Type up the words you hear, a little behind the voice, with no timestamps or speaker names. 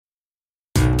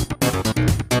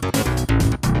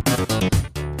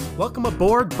Welcome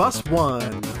aboard Bus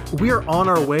 1. We are on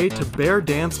our way to Bear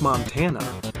Dance, Montana,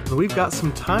 and we've got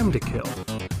some time to kill.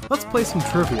 Let's play some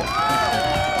trivia.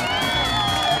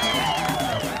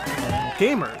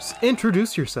 Gamers,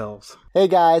 introduce yourselves. Hey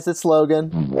guys, it's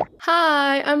Logan.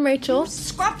 Hi, I'm Rachel.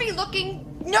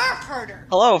 Scruffy-looking nerf herder.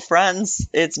 Hello, friends.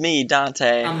 It's me,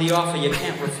 Dante. I'm the offer you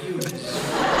can't refuse.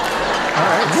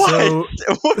 Alright,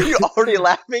 What? Were you already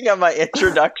laughing at my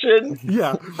introduction?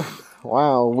 Yeah.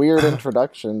 Wow, weird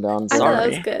introduction, Dante. I thought that Sorry.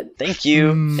 was good. Thank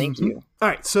you. Thank you.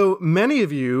 Alright, so many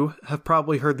of you have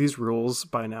probably heard these rules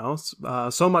by now,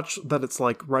 so much that it's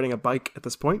like riding a bike at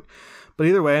this point. But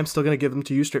either way, I'm still going to give them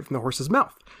to you straight from the horse's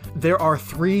mouth. There are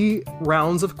 3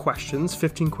 rounds of questions,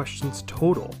 15 questions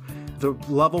total. The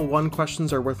level 1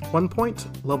 questions are worth 1 point,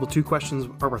 level 2 questions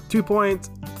are worth 2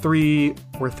 points, 3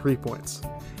 worth 3 points.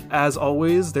 As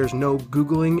always, there's no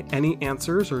Googling any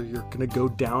answers or you're going to go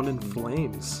down in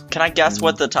flames. Can I guess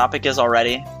what the topic is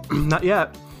already? Not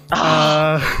yet.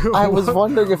 I was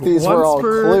wondering if these were all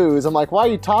clues. I'm like, why are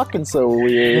you talking so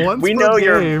weird? We know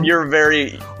you're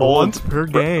very old. Once per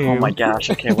game. Oh my gosh,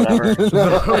 okay, whatever.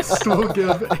 The host will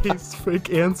give a fake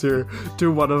answer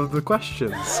to one of the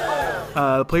questions.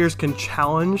 Players can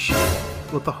challenge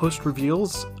what the host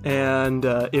reveals, and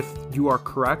if you are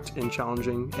correct in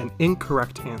challenging an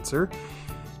incorrect answer,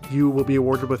 you will be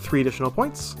awarded with 3 additional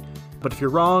points. But if you're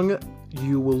wrong,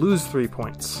 you will lose 3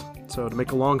 points. So to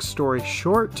make a long story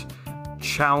short,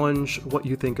 challenge what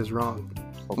you think is wrong.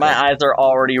 Okay. My eyes are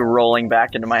already rolling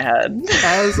back into my head.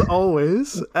 As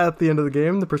always, at the end of the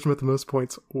game, the person with the most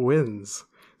points wins.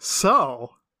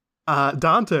 So,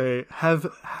 Dante,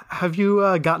 have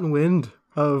you gotten wind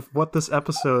of what this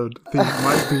episode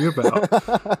might be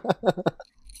about?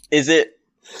 Is it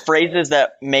phrases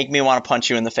that make me want to punch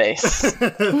you in the face?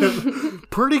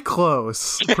 Pretty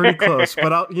close.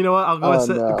 But you know what? I'll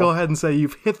go ahead and say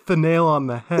you've hit the nail on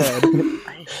the head.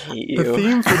 I hate you. The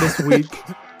theme for this week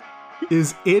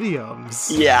is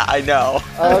idioms. Yeah, I know.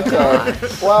 Okay.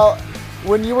 Well,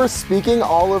 when you were speaking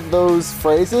all of those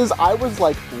phrases, I was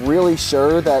like really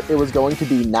sure that it was going to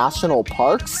be national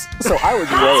parks, so I was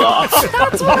way off.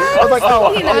 That's what I was like,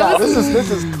 oh thinking. yeah, this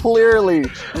is clearly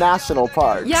national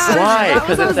parks. Yeah, Why? I was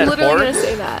 'Cause it's at literally going to Fort?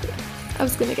 say that. I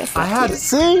was going to guess that.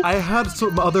 See? I had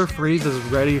some other phrases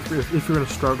ready for if you're going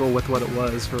to struggle with what it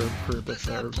was for a bit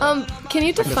there. Can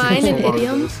you define an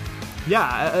idiom?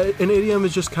 Yeah, an idiom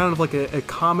is just kind of like a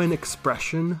common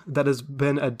expression that has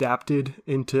been adapted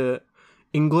into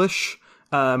English.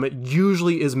 It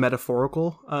usually is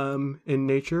metaphorical in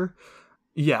nature.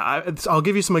 Yeah, I'll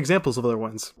give you some examples of other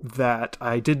ones that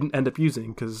I didn't end up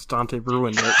using because Dante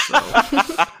ruined it.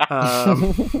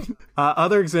 So.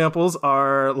 Other examples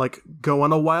are like go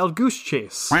on a wild goose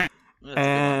chase,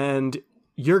 and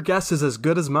your guess is as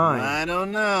good as mine. I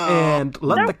don't know. And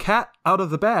let the cat out of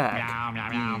the bag.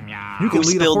 You can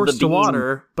lead a horse to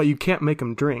water, but you can't make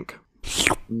him drink.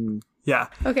 Yeah.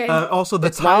 Okay. Also, the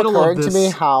It's now title of occurring this. to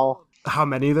me How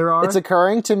many there are? It's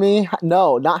occurring to me.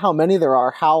 No, not how many there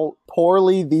are. How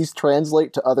poorly these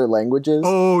translate to other languages.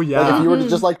 Oh yeah. Like if you were to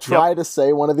just like try to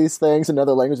say one of these things in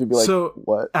another language, you'd be like, so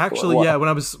what? Actually, What? yeah. When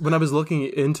I was looking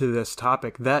into this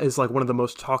topic, that is like one of the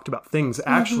most talked about things.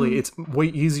 Actually, it's way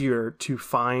easier to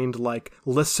find like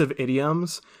lists of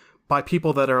idioms by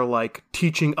people that are like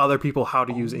teaching other people how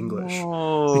to use English,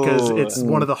 because it's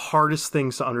one of the hardest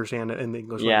things to understand in the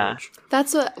English language.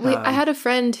 That's what I had a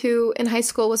friend who in high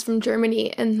school was from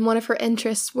Germany, and one of her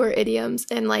interests were idioms,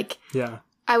 and like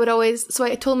I would always, so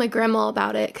I told my grandma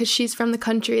about it because she's from the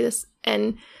country,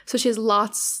 and so she has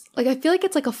lots, like I feel like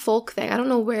it's like a folk thing, I don't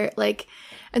know where, like,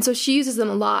 and so she uses them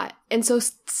a lot, and so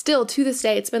still to this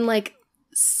day, it's been like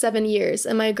 7 years,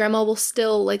 and my grandma will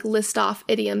still like list off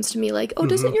idioms to me, like, oh,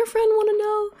 doesn't your friend want to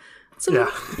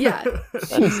know? Yeah.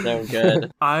 That's so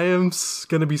good. I am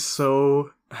gonna be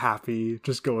so happy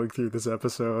just going through this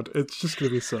episode. It's just gonna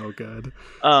be so good.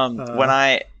 When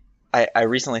I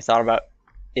recently thought about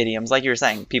idioms, like you were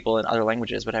saying, people in other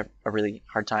languages would have a really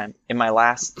hard time. In my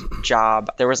last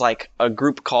job, there was like a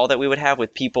group call that we would have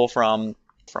with people from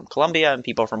Colombia and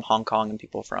people from Hong Kong and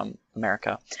people from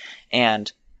America, and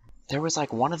there was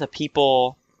like one of the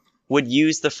people would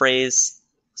use the phrase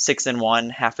 6 in one,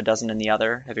 half a dozen in the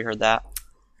other. Have you heard that?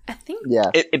 I think. Yeah.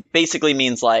 It basically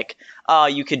means like,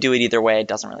 you could do it either way. It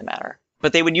doesn't really matter.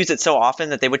 But they would use it so often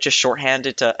that they would just shorthand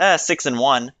it to 6 in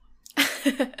one.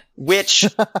 Which,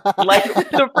 like,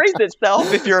 the phrase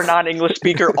itself, if you're a non-English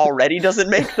speaker, already doesn't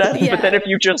make sense. Yeah. But then if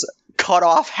you just cut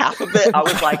off half of it, I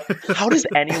was like, how does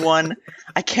anyone...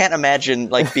 I can't imagine,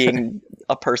 like, being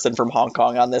a person from Hong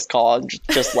Kong on this call and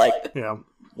just like,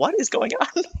 what is going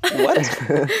on?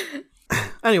 What?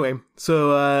 Anyway,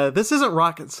 so this isn't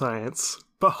rocket science.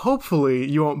 but hopefully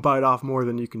you won't bite off more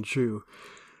than you can chew.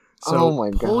 So Oh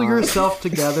my pull God. yourself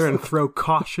together and throw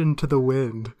caution to the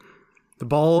wind. The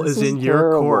ball This is in is your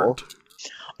terrible. court.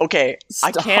 Okay,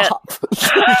 I can't.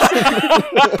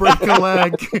 Break a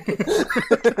leg.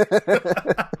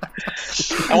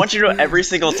 I want you to know every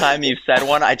single time you said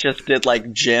one, I just did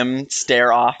like Jim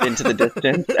stare off into the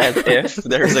distance as if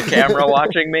there's a camera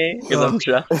watching me. Because I'm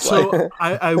just like. So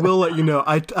I will let you know,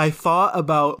 I thought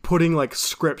about putting like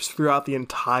scripts throughout the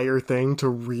entire thing to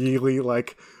really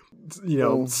like,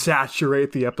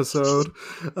 saturate the episode.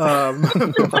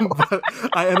 But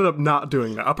I ended up not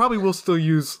doing that. I probably will still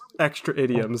use extra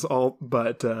idioms,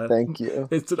 but Thank you.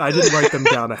 I didn't write them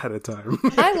down ahead of time.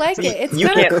 I like it. It's You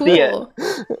kind can't of see it. cool.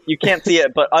 You can't see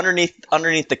it, but underneath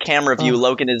the camera view,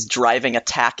 Logan is driving a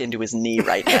tack into his knee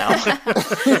right now. I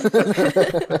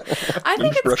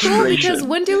think it's cool Frustration. because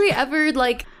when do we ever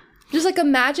just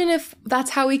imagine if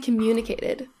that's how we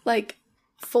communicated,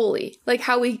 fully,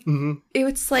 how we.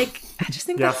 It's I just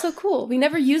think that's so cool. We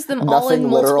never use them all in Nothing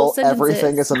multiple literal. sentences.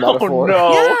 Everything is a metaphor.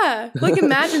 no. Yeah,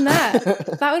 imagine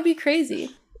that. That would be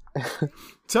crazy.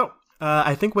 So,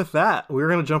 I think with that, we're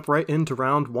going to jump right into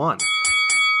round one.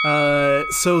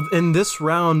 So in this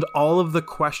round, all of the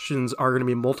questions are going to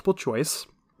be multiple choice.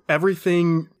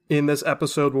 Everything in this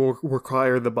episode will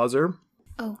require the buzzer.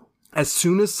 Oh. As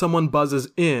soon as someone buzzes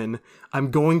in,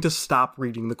 I'm going to stop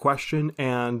reading the question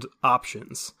and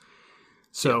options.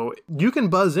 So you can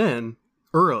buzz in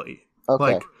early.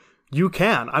 Okay. You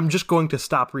can. I'm just going to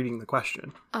stop reading the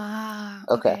question. Ah.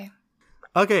 Okay.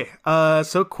 Okay,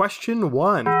 so question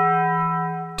 1.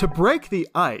 To break the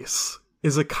ice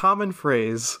is a common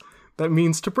phrase that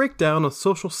means to break down a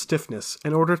social stiffness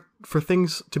in order for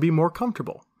things to be more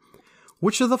comfortable.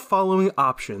 Which of the following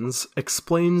options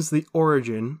explains the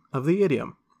origin of the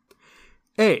idiom?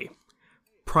 A.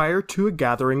 Prior to a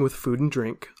gathering with food and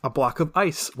drink, a block of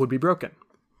ice would be broken.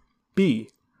 B.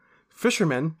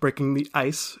 Fishermen breaking the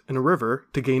ice in a river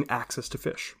to gain access to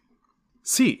fish.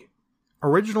 C.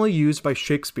 Originally used by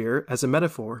Shakespeare as a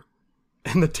metaphor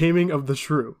in The Taming of the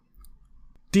Shrew.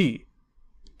 D.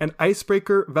 An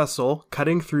icebreaker vessel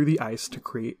cutting through the ice to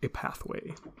create a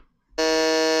pathway.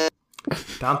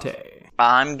 Dante.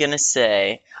 I'm gonna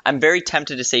say I'm very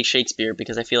tempted to say Shakespeare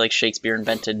because I feel like Shakespeare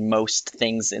invented most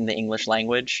things in the English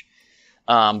language.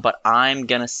 But I'm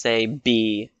gonna say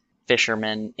B.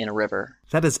 Fishermen in a river.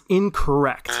 That is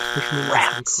incorrect. Fisherman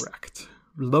is incorrect.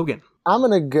 Logan. I'm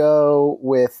going to go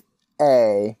with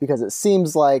A because it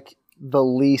seems like the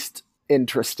least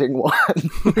interesting one.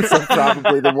 So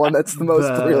probably the one that's the most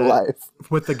real life.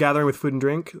 With the gathering with food and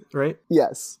drink, right?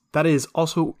 Yes. That is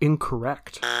also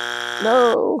incorrect.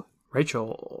 No.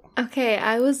 Rachel. Okay,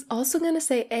 I was also going to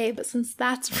say A, but since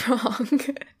that's wrong,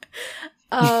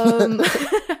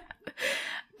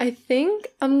 I think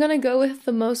I'm going to go with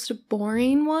the most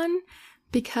boring one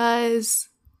because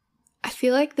I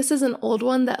feel like this is an old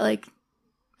one that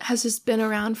has just been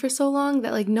around for so long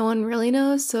that no one really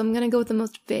knows. So I'm going to go with the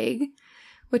most vague,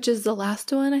 which is the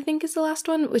last one, I think is the last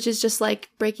one, which is just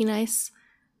breaking ice,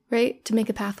 right? To make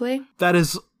a pathway. That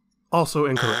is also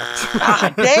incorrect.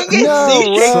 Dang it! No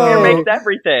See, Shakespeare way. makes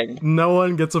everything. No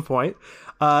one gets a point.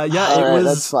 It Alright, was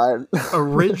that's fine.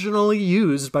 originally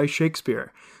used by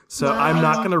Shakespeare. So Wow. I'm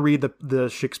not going to read the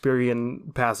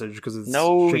Shakespearean passage because it's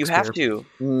No, you Shakespeare. have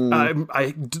to.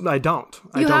 I don't.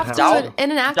 You don't have have to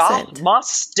in an accent.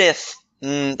 Musteth.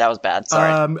 That was bad.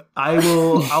 Sorry.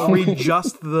 I'll read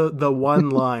just the one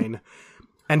line.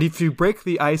 And if you break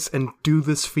the ice and do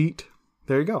this feat,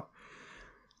 there you go.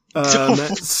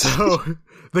 So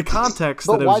the context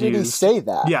But that it why was did he used. say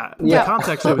that? Yeah, the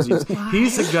context that was used.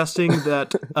 He's suggesting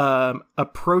that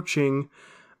approaching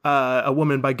a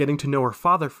woman by getting to know her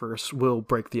father first will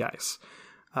break the ice.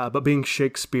 But being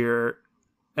Shakespeare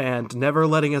and never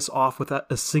letting us off with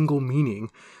a single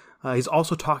meaning, he's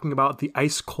also talking about the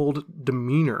ice-cold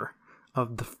demeanor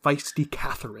of the feisty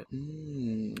Catherine.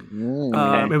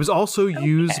 Okay. It was also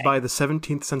used by the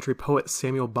 17th century poet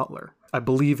Samuel Butler. I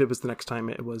believe it was the next time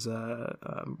it was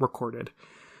recorded.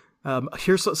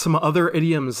 Here's some other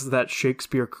idioms that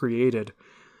Shakespeare created.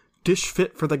 Dish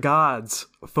fit for the gods,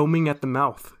 foaming at the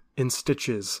mouth, in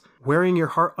stitches, wearing your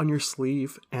heart on your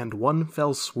sleeve, and one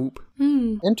fell swoop.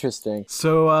 Interesting.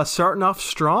 So starting off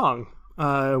strong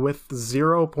with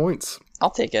 0 points. I'll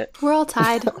take it. We're all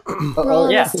tied. We're all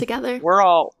in Yeah. this together. We're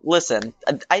all listen.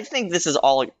 I think this is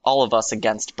all of us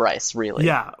against Bryce. Really.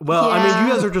 Yeah, well, I mean,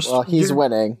 you guys are just... Well, he's you're-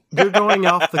 winning. You're going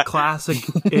off the classic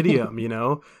idiom,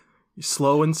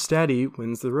 slow and steady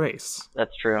wins the race.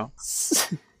 That's true.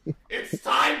 It's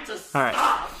time to stop. All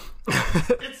right.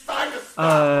 It's time to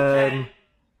stop. Okay?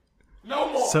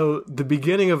 No more. So the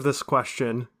beginning of this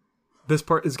question, this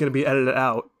part is going to be edited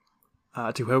out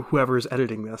to whoever is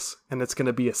editing this, and it's going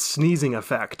to be a sneezing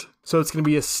effect. So it's going to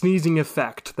be a sneezing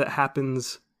effect that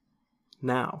happens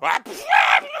now.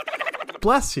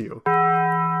 Bless you.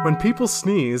 When people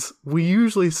sneeze, we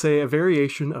usually say a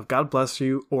variation of God bless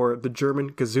you or the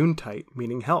German Gesundheit,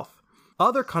 meaning health.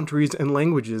 Other countries and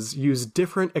languages use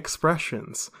different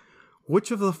expressions.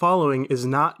 Which of the following is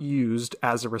not used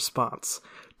as a response?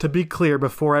 To be clear,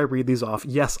 before I read these off,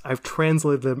 yes, I've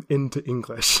translated them into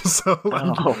English. So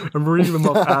I'm reading them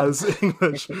off as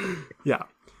English. Yeah.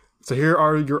 So here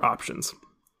are your options.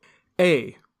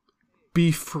 A,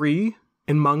 be free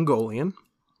in Mongolian.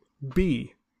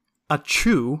 B,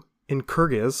 achoo in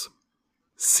Kyrgyz.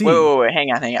 C. Wait,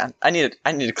 hang on. I need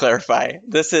to clarify.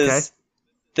 This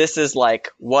is like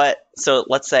what? So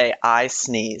let's say I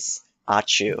sneeze,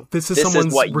 achoo. This is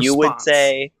someone's what response. You would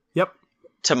say. Yep.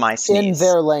 To my sneeze in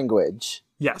their language.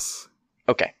 Yes.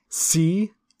 Okay.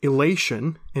 C,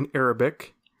 elation in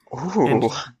Arabic. Ooh. And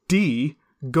D,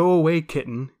 go away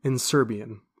kitten in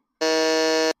Serbian.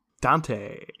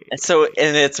 Dante.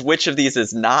 And it's which of these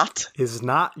is not? Is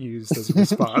not used as a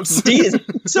response. D is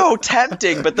so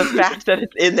tempting, but the fact that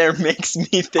it's in there makes me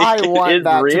think it want is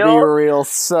that real. to be real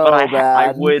so but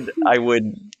bad. I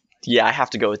would. Yeah, I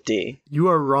have to go with D. You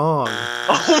are wrong.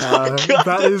 Oh my god,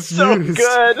 that is so used.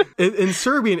 good. In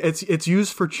Serbian, it's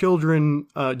used for children.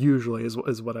 Usually,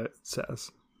 is what it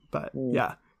says. But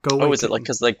yeah, go away. Oh, is kitten. it like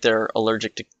because like they're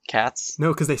allergic to cats?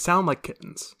 No, because they sound like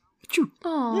kittens. Achoo.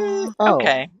 Aww. Oh.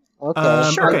 Okay.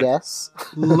 Okay, Sure. I guess.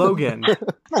 Logan. I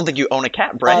don't think you own a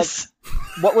cat, Bryce.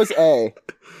 What was A?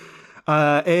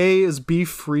 A is be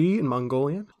free in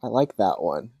Mongolian. I like that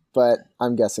one, but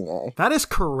I'm guessing A. That is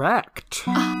correct.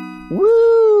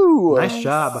 Woo! Nice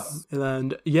job.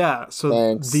 And yeah, so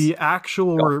Thanks. the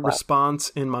actual response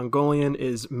in Mongolian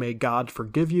is "May God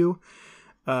forgive you,"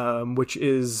 which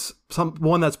is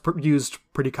one that's used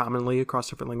pretty commonly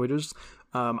across different languages.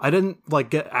 I didn't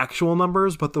get actual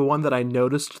numbers, but the one that I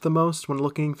noticed the most when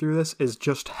looking through this is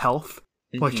just health.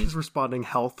 Like he's responding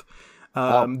health.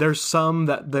 There's some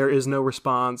that there is no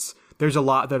response. There's a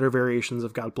lot that are variations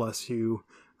of God bless you.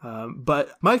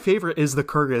 But my favorite is the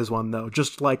Kyrgyz one, though.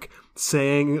 Just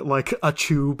saying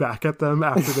achoo back at them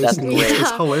after they sneeze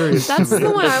is hilarious. That's to me.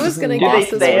 the one I was gonna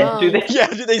guess as well. Do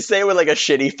they say it with like a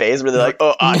shitty face where they're like,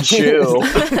 oh, achoo?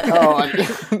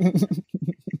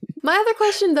 My other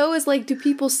question, though, is do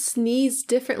people sneeze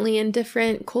differently in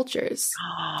different cultures?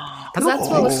 Because that's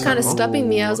what was kind of stumping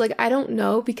me. I was like, I don't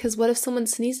know, because what if someone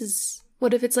sneezes?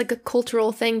 What if it's a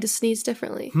cultural thing to sneeze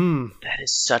differently? That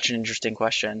is such an interesting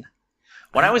question.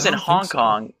 When I was in Hong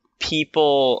Kong,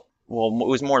 people, it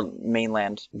was more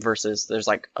mainland versus there's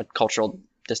a cultural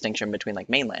distinction between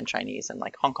mainland Chinese and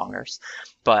Hong Kongers.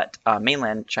 But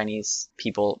mainland Chinese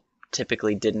people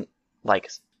typically didn't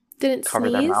cover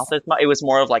sneeze? their mouth as much. It was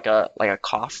more of a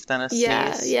cough than a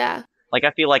sneeze. Yeah.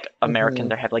 I feel like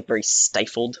Americans have very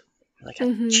stifled,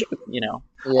 Yeah.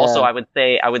 Also, I would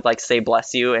say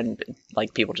bless you, and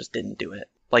people just didn't do it.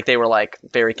 They were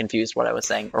very confused what I was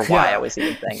saying or why I was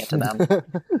even saying it to them,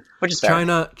 which is fair.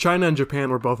 China and Japan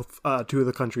were both two of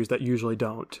the countries that usually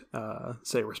don't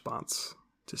say response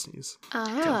to sneeze.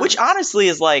 Ah. Which honestly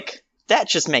is that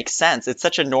just makes sense. It's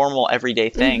such a normal everyday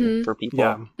thing for people.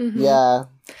 Yeah. Mm-hmm. Yeah.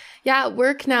 Yeah, at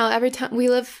work now, every time we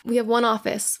have one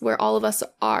office where all of us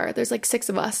are. There's 6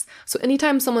 of us. So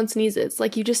anytime someone sneezes,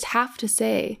 you just have to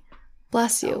say,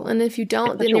 bless you. And if you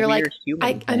don't, then you're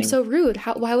I'm so rude.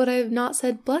 Why would I have not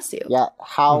said bless you? Yeah,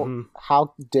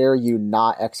 how dare you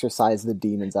not exorcise the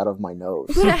demons out of my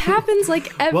nose? But it happens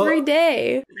every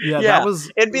day. Yeah, that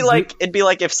was... It'd be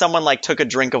like if someone took a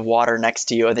drink of water next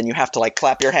to you and then you have to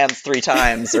clap your hands 3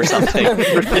 times or something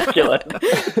ridiculous.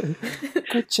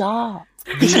 Good job.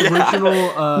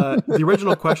 The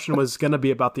original question was going to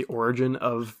be about the origin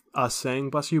of us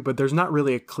saying bless you, but there's not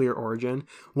really a clear origin.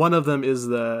 One of them is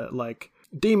the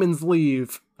demons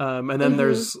leave, and then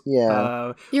there's your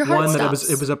heart one stops.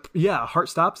 that it was heart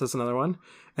stops. That's another one,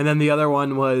 and then the other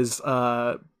one was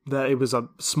that it was a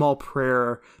small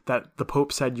prayer that the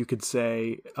Pope said you could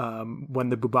say when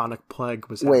the bubonic plague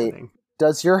was happening.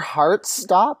 Does your heart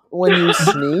stop when you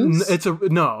sneeze? It's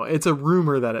a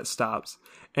rumor that it stops.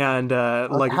 And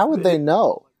how would they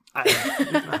know?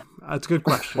 That's a good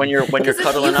question. When you're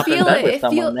cuddling up in bed with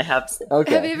someone, they have.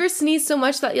 Okay. Have you ever sneezed so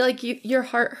much that your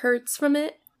heart hurts from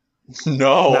it?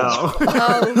 No.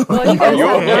 Oh, well, you guys you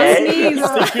have okay? sneeze.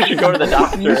 I think you should go to the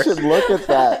doctor. You should look at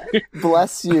that.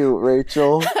 Bless you,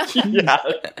 Rachel. Yeah.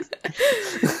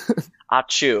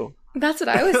 Achoo. That's what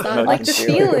I always thought. No, the achoo.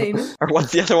 feeling. Or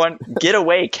what's the other one? Get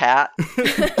away, cat.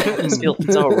 It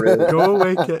feels so rude. Go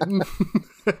away, kitten.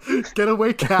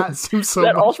 Getaway cat seems so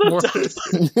That much also more.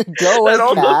 Go away,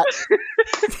 cat.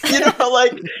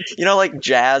 You know, like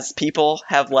jazz people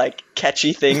have like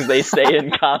catchy things they say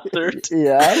in concert.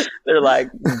 Yeah. They're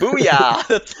like, "Booyah!"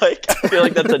 That's like, I feel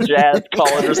like that's a jazz call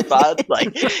and response.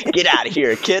 Like, "Get out of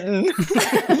here, kitten."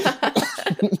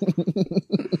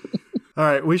 All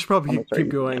right, we should probably keep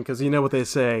going because you know what they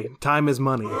say: time is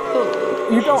money.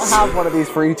 You don't have one of these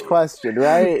for each question,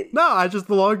 right? No,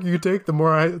 the longer you take, the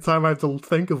more time I have to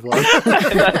think of one.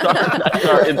 That's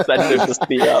our incentive to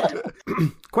speed up.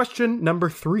 Question number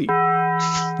 3.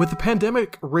 With the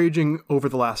pandemic raging over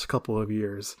the last couple of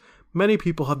years, many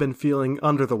people have been feeling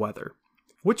under the weather.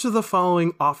 Which of the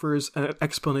following offers an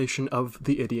explanation of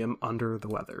the idiom under the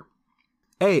weather?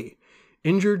 A.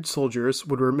 Injured soldiers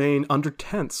would remain under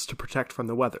tents to protect from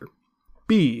the weather.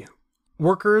 B.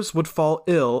 Workers would fall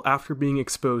ill after being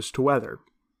exposed to weather.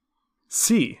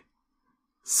 C.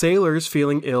 Sailors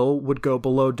feeling ill would go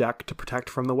below deck to protect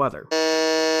from the weather.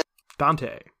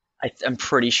 Dante. I'm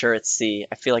pretty sure it's C.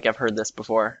 I feel like I've heard this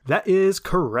before. That is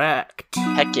correct.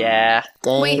 Heck yeah.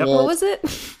 Dang Wait, it. what was it?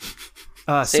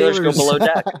 Sailors go below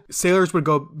deck. Sailors would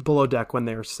go below deck when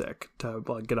they're sick to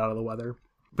get out of the weather.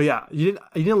 But yeah, you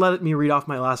didn't let me read off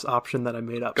my last option that I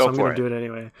made up, so I'm going to do it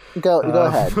anyway. Go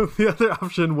ahead. The other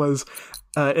option was,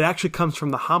 it actually comes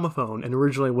from the homophone and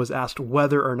originally was asked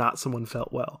whether or not someone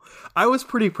felt well. I was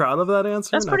pretty proud of that answer.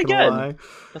 That's not pretty gonna good. lie.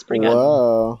 That's pretty good.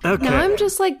 Whoa. Okay. Now I'm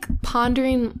just like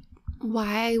pondering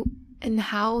why and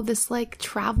how this like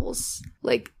travels.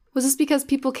 Like, was this because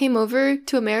people came over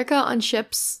to America on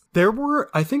ships?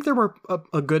 I think there were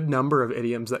a good number of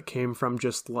idioms that came from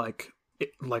just like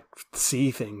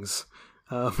sea things.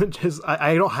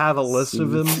 I don't have a list of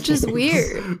them Which is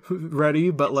weird. ready,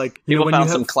 but like People when found you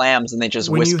have some clams and they just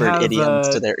when you whispered have, idioms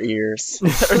to their ears.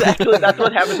 Actually, that's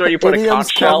what happens when you put a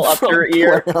Idioms conch shell come up your from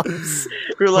ear. clams.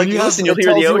 You're like, you you have- listen, you'll It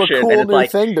hear the tells you ocean, a cool and it's new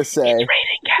like, thing to say. raining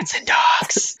cats and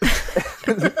dogs.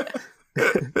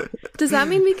 Does that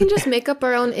mean we can just make up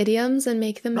our own idioms and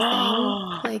make them a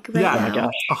thing? Like right yeah, now? my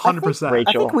gosh. 100%. Rachel.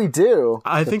 I think we do.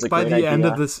 I think a by great the end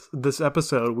of idea. this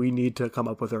episode, we need to come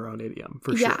up with our own idiom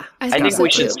for Yeah, sure. I think so we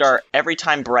should too. start every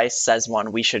time Bryce says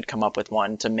one. We should come up with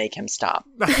one to make him stop.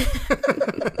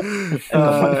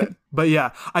 But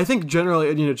yeah, I think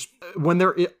generally, just when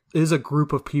there is a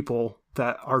group of people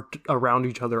that are around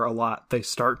each other a lot, they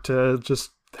start to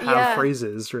just have Yeah.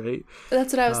 phrases, right?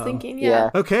 That's what I was thinking. Yeah.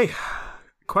 Okay,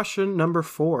 question number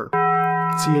 4.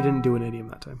 See, I didn't do an idiom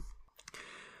that time.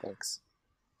 Thanks.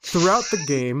 Throughout the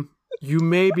game, you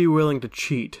may be willing to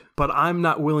cheat, but I'm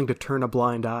not willing to turn a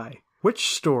blind eye. Which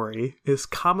story is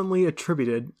commonly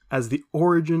attributed as the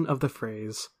origin of the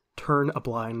phrase, turn a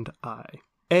blind eye?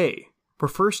 A.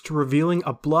 Refers to revealing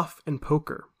a bluff in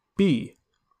poker. B.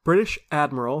 British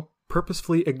admiral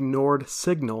purposefully ignored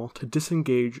signal to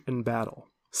disengage in battle.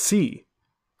 C.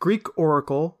 Greek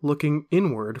oracle looking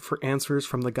inward for answers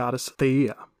from the goddess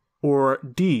Theia. Or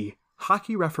D.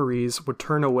 Hockey referees would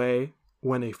turn away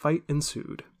when a fight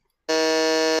ensued.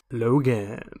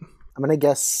 Logan. I'm going to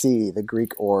guess C, the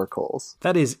Greek oracles.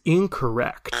 That is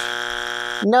incorrect.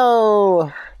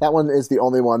 No! That one is the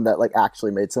only one that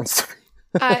actually made sense to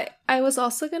me. I was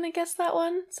also gonna guess that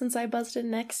one since I buzzed in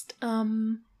next.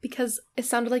 Because it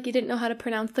sounded like you didn't know how to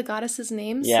pronounce the goddess's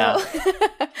name. Yeah. So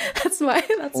that's why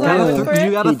I went for You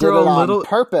it. gotta He did throw it a on little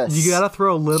purpose. You gotta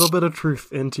throw a little bit of truth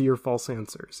into your false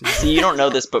answers. See, you don't know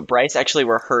this, but Bryce actually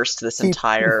rehearsed this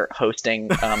entire hosting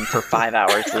for 5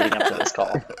 hours leading up to this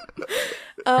call.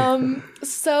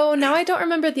 So now I don't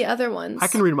remember the other ones. I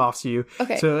can read them off to you.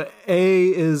 Okay. So A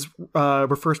is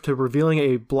refers to revealing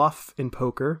a bluff in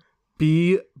poker.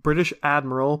 B, British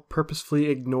admiral purposefully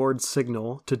ignored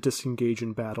signal to disengage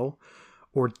in battle.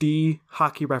 Or D,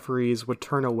 hockey referees would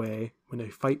turn away when a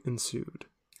fight ensued.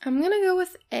 I'm gonna go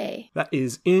with A. That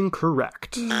is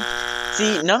incorrect.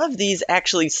 See, none of these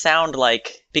actually sound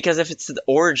like, because if it's the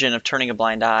origin of turning a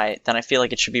blind eye, then I feel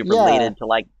like it should be related to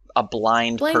a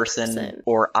blind person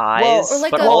or eyes. Well, or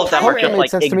like but a all of them are pirate. just That like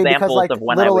makes sense to me because examples of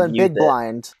when I little would and use big it.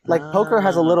 blind. Poker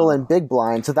has a little and big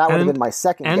blind, so that would have And- been my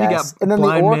second and you guess. got And then the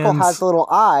blind oracle man's- has the little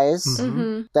eyes,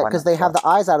 Mm-hmm. because they have the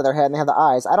eyes out of their head and they have the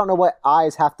eyes. I don't know what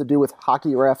eyes have to do with hockey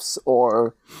refs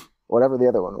or whatever the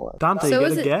other one was. Dante, So you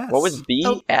is get a it- guess. What was B?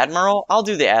 Oh. Admiral? I'll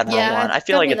do the Admiral Yeah, one. I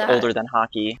feel tell like me it's that. older than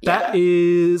hockey. That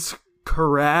is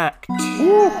correct.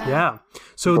 Yeah.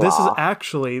 So this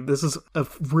is a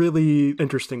really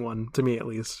interesting one to me, at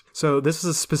least. So this is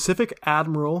a specific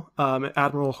admiral,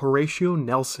 Admiral Horatio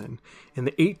Nelson, in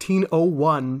the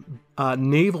 1801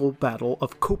 naval battle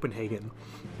of Copenhagen.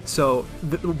 So,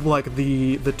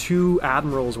 the two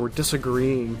admirals were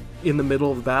disagreeing in the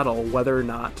middle of the battle whether or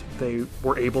not they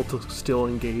were able to still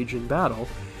engage in battle.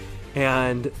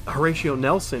 And Horatio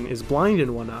Nelson is blind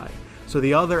in one eye. So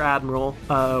the other admiral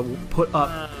put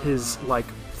up his,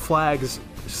 flags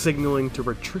signaling to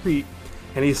retreat,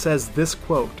 and he says this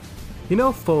quote, "You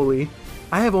know, Foley,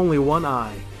 I have only one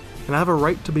eye, and I have a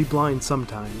right to be blind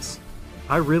sometimes.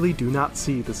 I really do not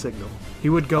see the signal." He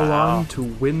would go on to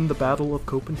win the Battle of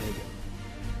Copenhagen.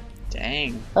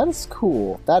 Dang. That is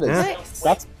cool. That's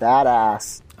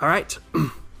badass. All right.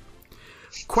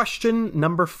 Question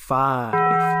number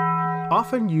 5.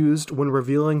 Often used when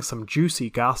revealing some juicy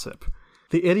gossip.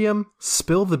 The idiom,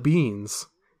 spill the beans,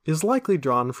 is likely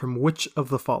drawn from which of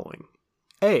the following?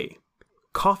 A.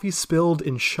 Coffee spilled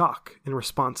in shock in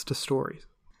response to stories.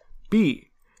 B.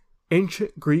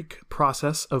 Ancient Greek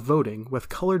process of voting with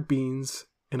colored beans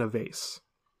in a vase.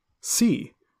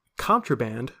 C.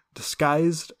 Contraband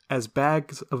disguised as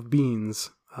bags of beans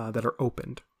that are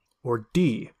opened. Or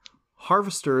D.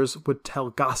 Harvesters would tell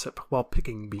gossip while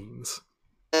picking beans.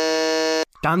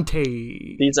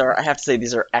 Dante. I have to say,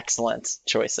 these are excellent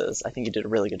choices. I think you did a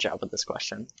really good job with this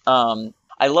question.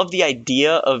 I love the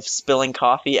idea of spilling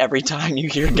coffee every time you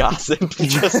hear gossip,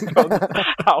 just from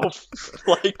how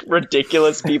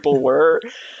ridiculous people were.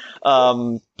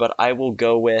 But I will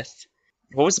go with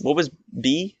what was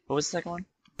B? What was the second one?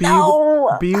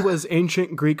 B was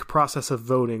ancient Greek process of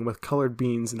voting with colored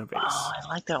beans in a vase. Oh, I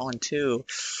like that one too.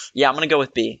 Yeah, I'm gonna go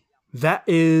with B. That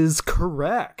is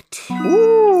correct.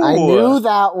 Ooh. I knew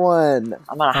that one.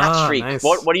 I'm on a hot streak. Nice.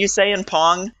 What do you say in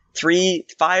Pong? 3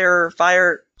 fire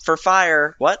for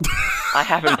fire. What? I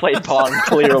haven't played Pong,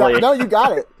 clearly. No, you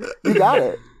got it. You got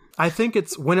it. I think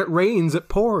it's when it rains, it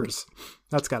pours.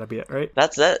 That's got to be it, right?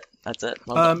 That's it.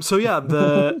 Well done. So yeah,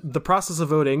 the process of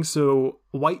voting. So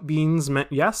white beans meant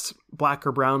yes, black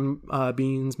or brown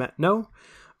beans meant no.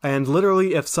 And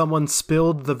literally, if someone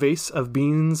spilled the vase of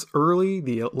beans early,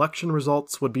 the election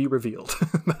results would be revealed.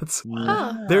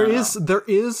 There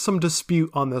is some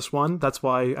dispute on this one. That's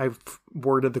why I've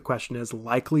worded the question as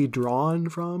likely drawn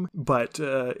from, but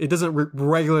it doesn't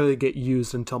regularly get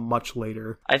used until much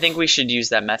later. I think we should use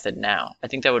that method now. I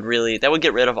think that would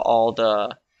get rid of all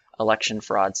the election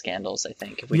fraud scandals. I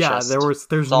think if we there's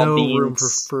no room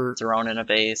for thrown in a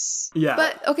vase. Yeah,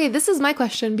 but okay, this is my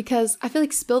question, because I feel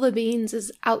like spill the beans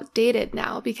is outdated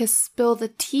now, because spill the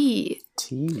tea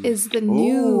is the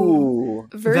new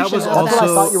version that was of also, that I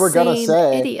thought you were gonna same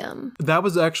say. idiom. That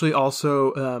was actually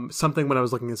also something when I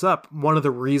was looking this up. One of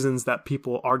the reasons that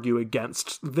people argue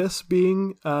against this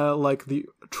being the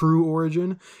true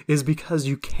origin is because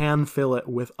you can fill it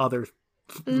with other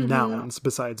nouns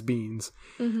besides beans.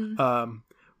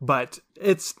 But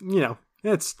it's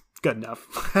it's good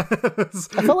enough.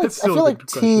 I feel like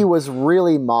tea was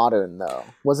really modern though.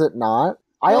 Was it not?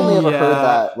 I only ever heard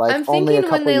that I'm only a thinking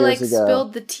couple when they years ago.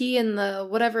 spilled the tea in the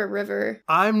whatever river.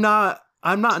 I'm not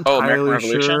entirely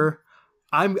sure.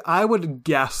 I would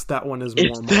guess that one is more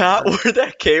modern. Is that where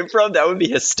that came from? That would be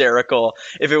hysterical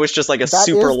if it was just like a That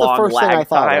super is the long first thing I lag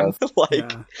thought time, of.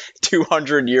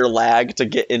 200-year lag to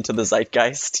get into the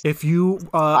zeitgeist. If you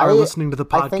are listening to the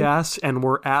podcast and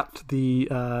we're at the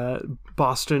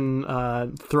Boston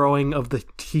throwing of the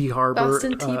Tea Harbor,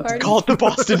 Boston Tea Party. Call it the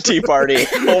Boston Tea Party.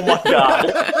 Oh my god.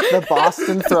 The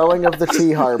Boston throwing of the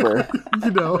Tea Harbor.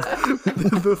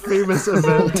 The famous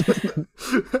event.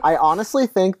 I honestly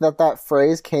think that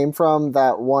phrase came from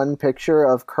that one picture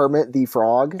of Kermit the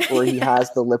Frog where he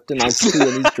has the Lipton iced tea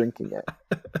and he's drinking it.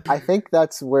 I think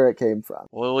that's where it came from.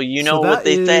 Well, you know what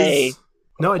they say.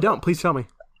 No, I don't. Please tell me.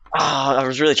 I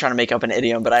was really trying to make up an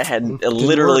idiom, but I had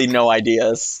literally no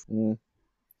ideas.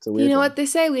 It's a weird You know one. what they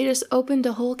say? We just opened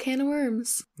a whole can of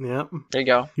worms. Yep. There you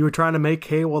go. You were trying to make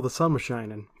hay while the sun was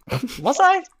shining. Was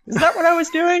I? Is that what I was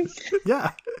doing?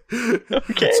 Yeah.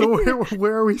 Okay. So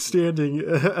where are we standing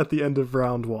at the end of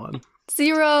round 1?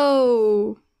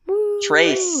 0. Woo.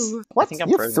 Trace. What? I think I'm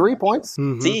You have frozen. 3 points?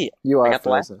 Mhm. See, You are I got the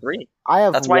last frozen. 3. I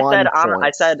have That's why 1 I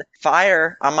point. said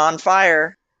fire. I'm on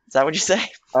fire. Is that what you say?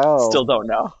 Oh. Still don't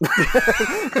know.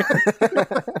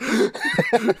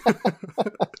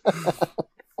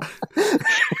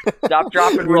 Stop,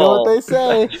 drop, and You know roll. what they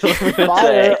say.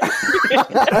 Fire.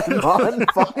 I'm on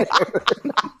fire.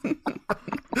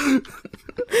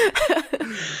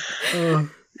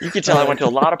 You can tell I went to a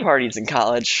lot of parties in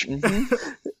college.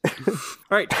 All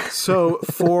right. So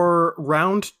for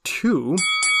round 2,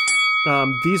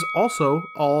 these also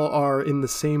all are in the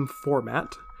same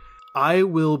format. I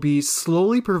will be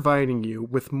slowly providing you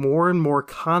with more and more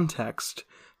context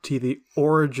to the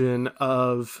origin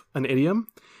of an idiom.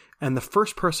 And the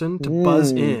first person to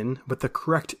buzz in with the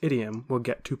correct idiom will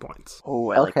get 2 points.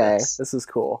 Oh, I like this. This is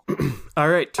cool. All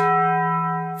right.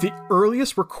 The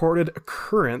earliest recorded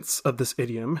occurrence of this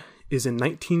idiom is in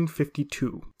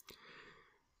 1952.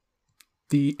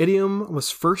 The idiom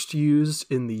was first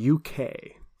used in the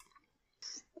UK.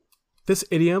 This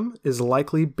idiom is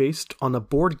likely based on a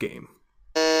board game.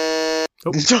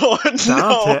 Oh,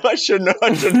 No, I should not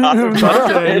have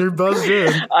Dante, you're buzzed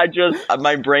in.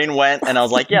 My brain went and I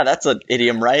was like, yeah, that's an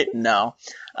idiom, right? No.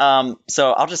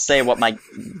 So I'll just say what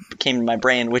came to my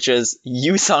brain, which is,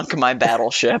 you sunk my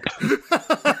battleship.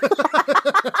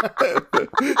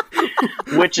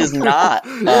 Which is not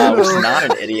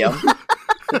an idiom.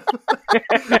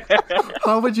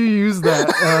 How would you use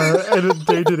that in a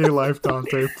day-to-day life,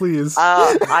 Dante? Please.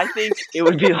 I think it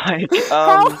would be like...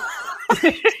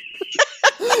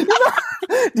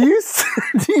 Do you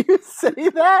say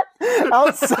that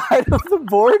outside of the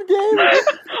board game?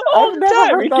 All I've the never time.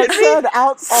 heard that said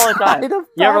outside All the time. of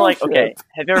You ever like, Battleship. okay,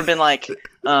 have you ever been like,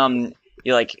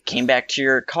 you like came back to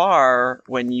your car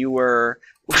when you were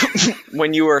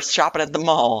shopping at the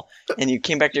mall, and you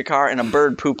came back to your car and a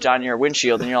bird pooped on your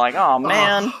windshield, and you're like, oh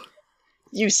man,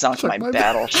 you sunk my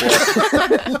battleship.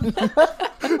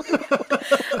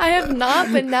 I have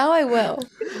not, but now I will.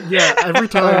 Yeah, every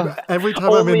time I'm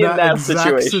Only in in that that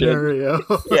exact situation. scenario.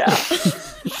 Yeah.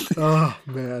 Oh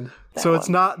man. So it's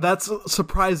not. That's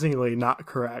surprisingly not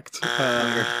correct.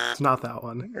 It's not that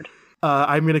one.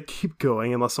 I'm gonna keep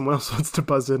going unless someone else wants to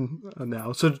buzz in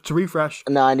now. So to refresh,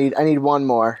 No, I need one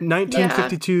more.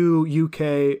 1952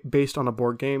 UK, based on a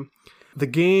board game. The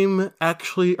game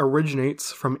actually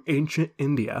originates from ancient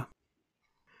India.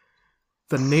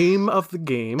 The name of the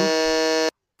game,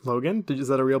 Logan, is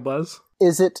that a real buzz?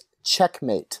 Is it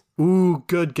Checkmate? Ooh,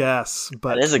 good guess.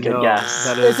 But That is a good no, guess.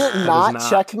 That Is it not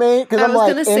Checkmate? Because I I'm was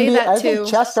like, gonna say India. that I too. think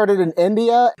chess started in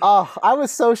India. Oh, I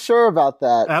was so sure about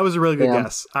that. That was a really good Damn.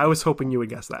 guess. I was hoping you would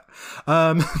guess that.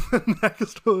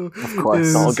 Next one course.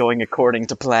 is, It's all going according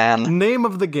to plan. name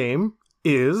of the game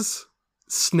is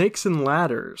Snakes and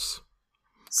Ladders.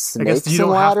 I Snakes guess you and don't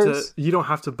ladders? have to. You don't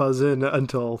have to buzz in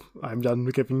until I'm done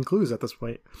giving clues at this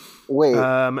point. Wait,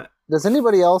 Um, does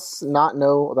anybody else not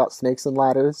know about snakes and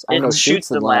ladders? I It know shoots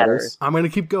and ladders. I'm going to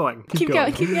keep going. Keep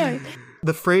going, keep going.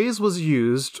 The phrase was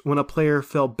used when a player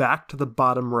fell back to the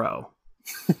bottom row.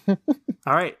 All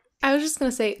right, I was just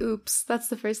gonna say, oops. That's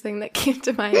the first thing that came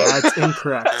to mind. that's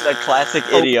incorrect. The classic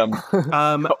idiom.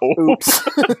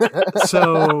 Oops.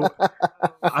 So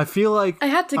I feel like I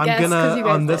had to I'm guess because you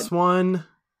guys on this did. one.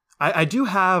 I do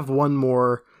have one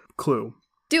more clue,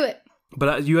 Do it.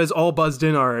 but you guys all buzzed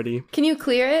in already. Can you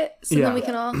clear it so Yeah. then we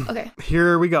can all? Okay.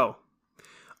 Here we go.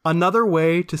 Another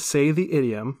way to say the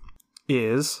idiom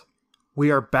is, we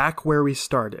are back where we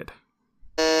started.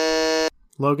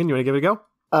 Logan, you want to give it a go?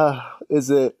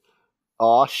 Is it?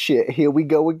 Oh shit! Here we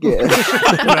go again.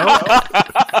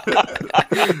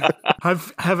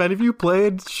 Have any of you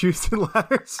played Shoots and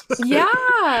Ladders?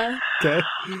 Yeah. Okay.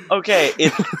 Okay,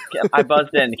 I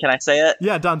buzzed in. Can I say it?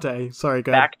 Yeah, Dante. Sorry,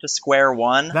 go ahead. Back to square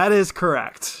one. That is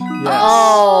correct. Yes.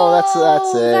 Oh,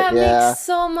 that's it. That Yeah. makes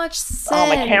so much sense. Oh,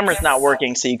 my camera's not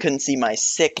working, so you couldn't see my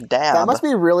sick dab. That must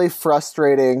be really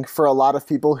frustrating for a lot of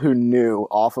people who knew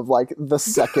off of like the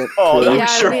second. Oh, clue. I'm Yeah,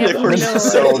 sure we they have were no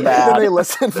so idea. bad. Then they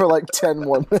listen for like 10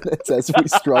 more minutes as we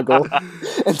struggle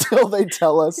until they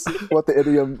tell us what the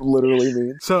idiom literally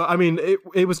means. So, I mean,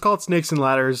 it was called Snakes and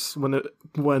Ladders when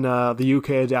the UK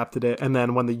adapted it, and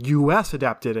then when the US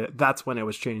adapted it, that's when it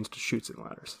was changed to Shoots and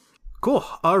Ladders. Cool.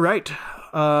 All right.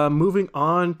 Moving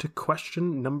on to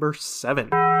question number 7.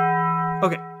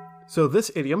 Okay. So this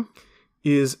idiom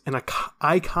is an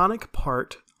iconic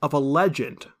part of a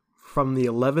legend from the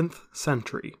 11th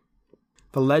century.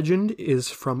 The legend is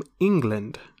from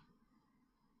England.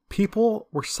 People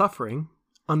were suffering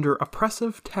under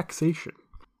oppressive taxation.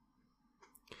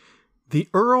 The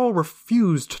Earl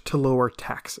refused to lower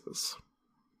taxes.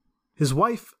 His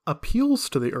wife appeals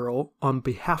to the Earl on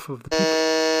behalf of the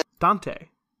people. Dante.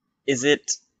 Is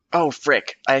it? Oh,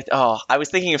 frick! I was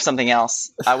thinking of something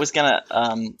else. I was gonna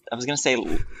say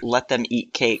let them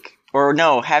eat cake, or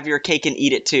no, have your cake and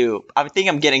eat it too. I think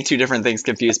I'm getting two different things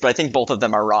confused, but I think both of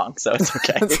them are wrong, so it's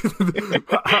okay.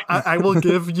 I will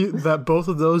give you that both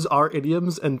of those are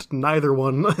idioms and neither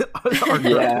one are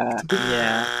correct.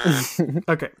 Yeah.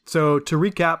 Okay, so to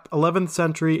recap, 11th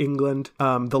century England,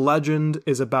 the legend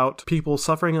is about people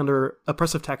suffering under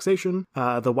oppressive taxation.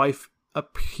 The wife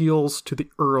appeals to the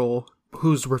Earl,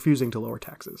 who's refusing to lower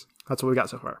taxes. That's what we got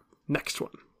so far. Next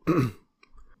one.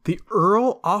 The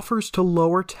Earl offers to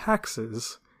lower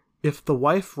taxes if the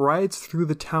wife rides through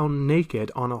the town naked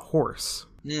on a horse.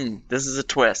 This is a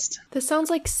twist. This sounds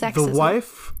like sexism. The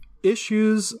wife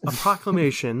issues a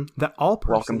proclamation that all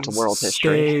Welcome persons to world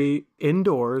history. stay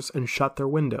indoors and shut their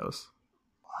windows.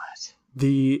 What?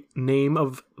 The name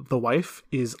of the wife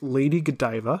is Lady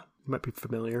Godiva. You might be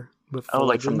familiar with the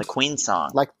Like from the legend. Queen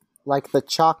song. Like the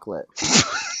chocolate.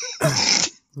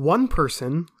 One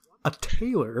person, a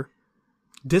tailor,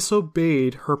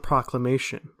 disobeyed her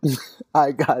proclamation.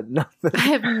 I got nothing. I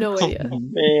have no idea.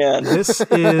 Man. This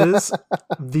is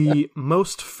the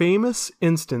most famous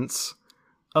instance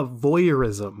of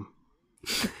voyeurism.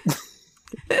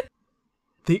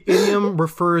 The idiom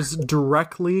refers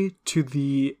directly to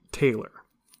the tailor.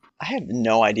 I have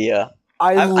no idea.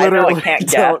 I I know literally I can't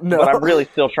don't guess, know. but I'm really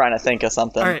still trying to think of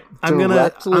something. All right,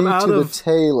 Directly I'm out to of the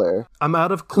tailor. I'm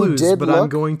out of clues, did but I'm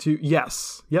look? going to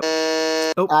yes. Yep.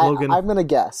 Oh, I'm Logan. gonna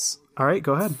guess. All right,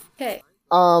 go ahead. Okay.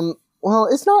 Well,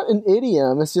 it's not an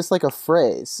idiom. It's just like a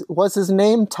phrase. Was his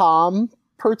name Tom,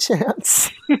 perchance?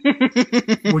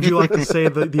 Would you like to say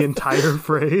the entire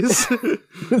phrase?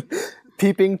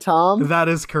 Peeping Tom? That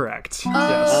is correct. Is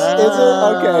Yes. it?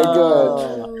 Okay,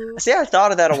 good. See, I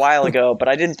thought of that a while ago, but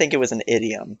I didn't think it was an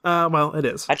idiom. Well, it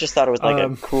is. I just thought it was like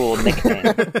a cool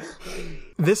nickname.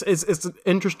 This is it's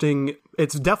interesting.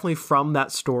 It's definitely from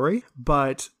that story,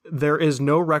 but there is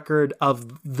no record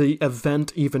of the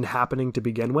event even happening to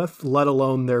begin with, let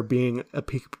alone there being a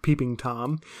peeping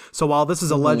Tom. So while this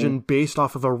is a legend based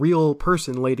off of a real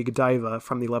person, Lady Godiva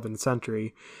from the 11th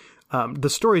century, the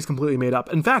story is completely made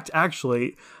up. In fact,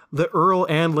 actually, the Earl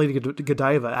and Lady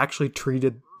Godiva actually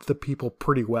treated the people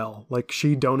pretty well. Like,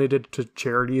 she donated to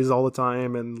charities all the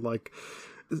time, and like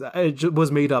it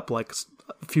was made up like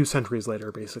a few centuries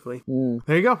later, basically.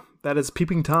 There you go. That is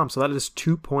Peeping Tom. So that is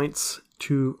 2 points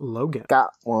to Logan.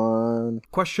 Got one.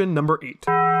 Question number 8.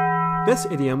 This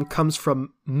idiom comes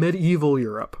from medieval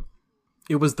Europe.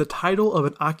 It was the title of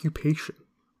an occupation.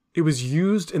 It was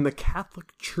used in the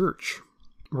Catholic Church,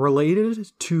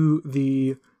 related to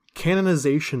the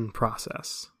canonization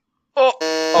process. Oh,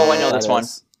 I know this one.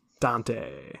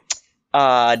 Dante.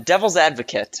 Devil's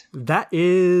Advocate. That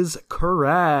is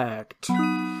correct.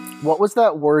 What was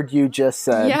that word you just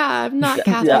said? Yeah, I'm not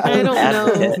Catholic. Yeah. I don't know.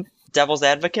 Advocate. Devil's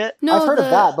Advocate? No, I've heard of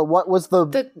that, but what was the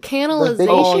the big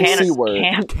canalization. C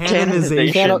word?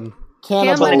 Canonization.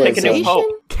 That's when they pick a new Cannibalism.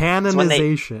 pope.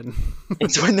 Canonization.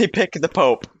 It's when they pick the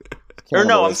pope. Or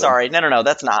no, I'm sorry. No,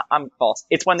 that's not. I'm false.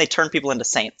 It's when they turn people into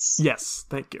saints. Yes,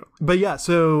 thank you. But yeah,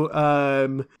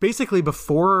 so basically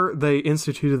before they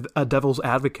instituted a devil's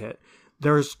advocate,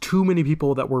 there's too many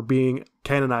people that were being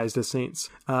canonized as saints.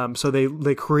 So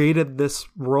they created this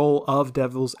role of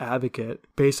devil's advocate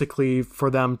basically for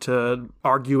them to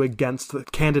argue against the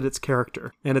candidate's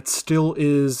character. And it still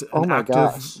is an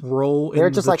active role in the church. They're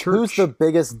just like, who's the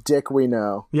biggest dick we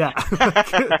know? Yeah.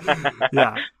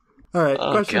 Yeah. All right,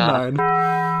 question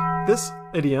 9. This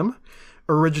idiom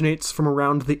originates from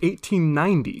around the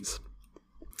 1890s.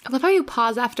 I love how you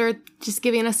pause after just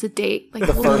giving us a date. Like,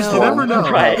 first no. You never one.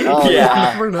 know. Right. Oh, Yeah.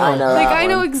 You never know. I know. Like, that I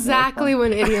know one. exactly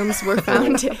when idioms were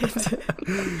founded.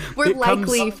 Were It comes-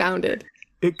 likely founded.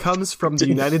 It comes from the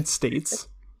United States.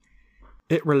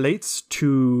 It relates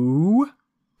to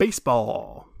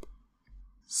baseball,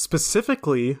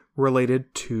 specifically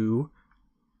related to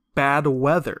bad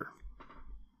weather.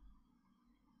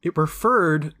 It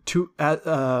referred to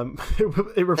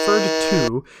it referred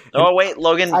to. Oh, wait,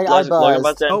 Logan. I Logan buzzed.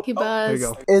 buzzed in. Oh, He there you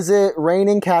go. buzzed. Is it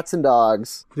raining cats and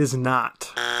dogs? It is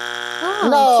not. Oh,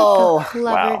 No. that's a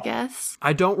clever Wow. guess.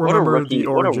 I don't What a remember rookie, the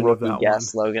what a origin of rookie that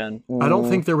guess, one. Logan. I don't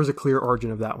think there was a clear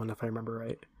origin of that one, if I remember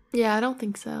right. Yeah, I don't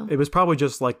think so. It was probably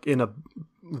just like in a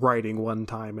writing one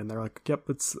time, and they're like,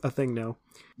 "Yep, it's a thing now."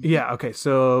 Yeah. Okay.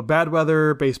 So bad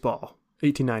weather, baseball,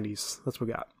 1890s. That's what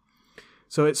we got.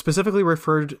 So it specifically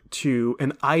referred to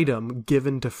an item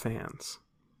given to fans.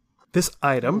 This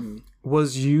item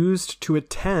was used to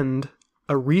attend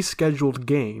a rescheduled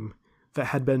game that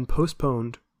had been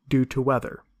postponed due to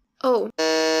weather. Oh,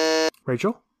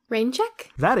 Rachel? rain check?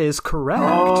 That is correct.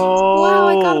 Wow,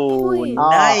 I got a point.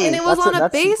 Nice. And it was on a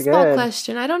That's baseball good.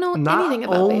 question. I don't know Not anything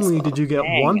about only baseball. did you get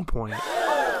Dang. 1 point,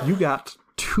 you got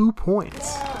 2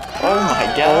 points. Oh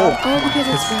my god. Oh, because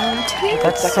it's round 2.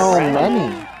 That's So second round.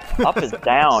 many. Up is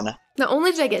down. Not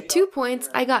only did I get 2 points,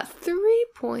 I got 3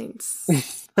 points.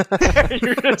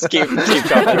 You just keep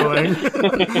going.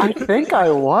 I think I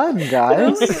won,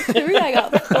 guys. 3, I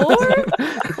got 4.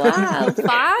 Wow,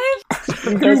 5?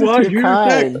 You guys are too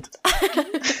kind.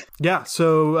 Yeah,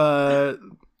 so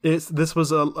this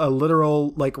was a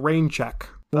literal like rain check,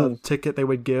 a ticket they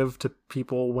would give to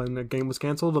people when the game was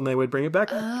canceled, and they would bring it back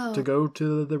to go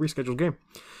to the rescheduled game.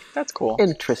 That's cool.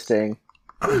 Interesting.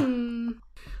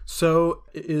 So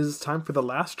it is time for the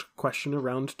last question of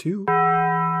round 2.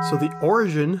 So the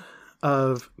origin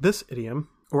of this idiom,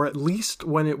 or at least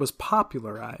when it was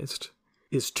popularized,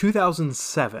 is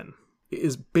 2007. It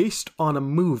is based on a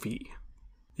movie.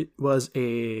 It was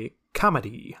a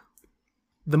comedy.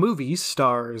 The movie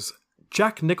stars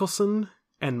Jack Nicholson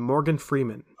and Morgan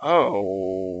Freeman. Oh,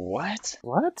 what?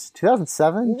 What?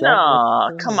 2007?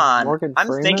 No, come on.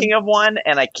 I'm thinking of one,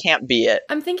 and I can't be it.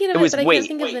 I'm thinking of it, but I can't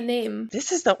think of the name.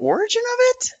 This is the origin of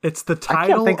it? It's the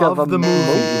title of the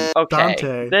movie.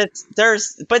 Okay. Dante.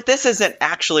 But this isn't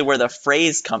actually where the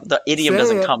phrase comes. The idiom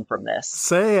doesn't come from this.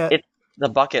 Say it. It's the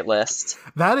bucket list.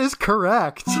 That is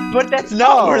correct. But that's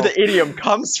not where the idiom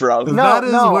comes from. That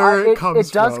is where it comes from.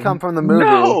 It does come from the movie.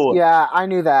 No. Yeah, I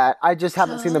knew that. I just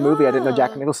haven't seen the movie. I didn't know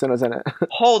Jack Nicholson was in it.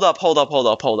 Hold up.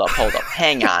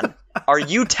 Hang on. Are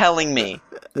you telling me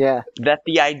that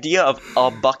the idea of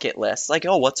a bucket list, like,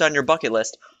 oh, what's on your bucket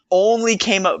list, only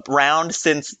came around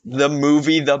since the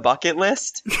movie The Bucket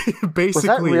List? Basically. Was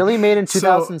that really made in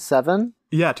 2007?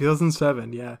 Yeah,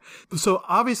 2007, yeah. So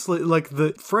obviously, like,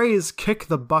 the phrase kick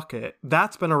the bucket,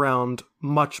 that's been around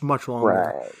much, much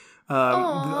longer.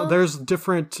 Right. There's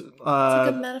different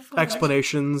like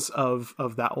explanations of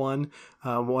that one.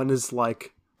 One is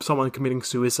like someone committing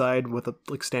suicide with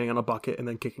standing on a bucket and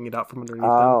then kicking it out from underneath them.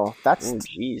 Oh, that's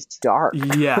dark.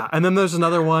 Yeah, and then there's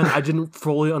another one I didn't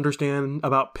fully understand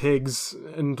about pigs,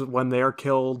 and when they are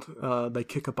killed, they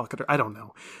kick a bucket. I don't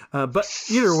know, but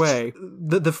either way,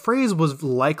 the phrase was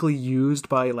likely used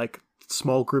by like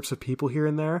small groups of people here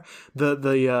and there.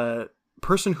 The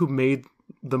person who made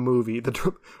the movie,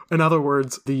 in other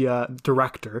words, the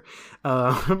director.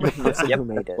 Who made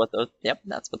it.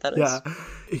 That's what that is. Yeah,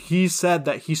 he said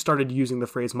that he started using the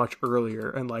phrase much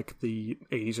earlier in like the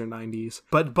 80s or 90s,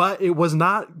 but it was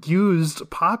not used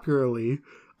popularly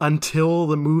until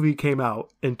the movie came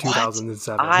out in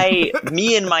 2007.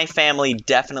 Me and my family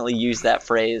definitely use that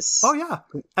phrase. Oh yeah,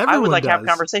 I would have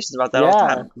conversations about that all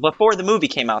the time. Before the movie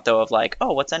came out, though, of like,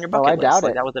 oh, what's on your bucket list? Doubt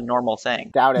it. That was a normal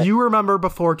thing. Doubt it. You remember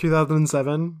before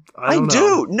 2007? I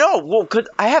do. No, well, cause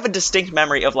I have a distinct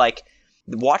memory of like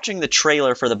watching the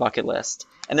trailer for The Bucket List.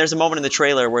 And there's a moment in the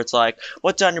trailer where it's like,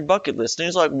 what's on your bucket list? And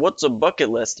he's like, what's a bucket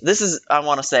list? This is, I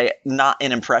want to say, not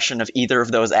an impression of either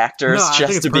of those actors,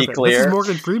 just to be clear. This is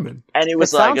Morgan Freeman. And it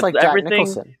was like, it's Jack everything.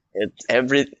 Nicholson.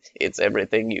 It's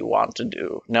everything you want to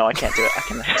do. No, I can't do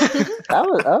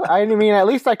it. I mean, at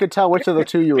least I could tell which of the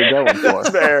two you were going for. That's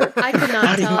fair. I could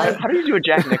not tell. How do you do a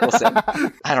Jack Nicholson?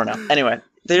 I don't know. Anyway,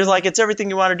 there's like, it's everything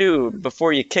you want to do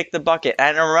before you kick the bucket.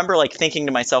 And I remember like thinking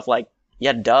to myself, like,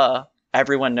 yeah, duh.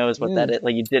 Everyone knows what that is.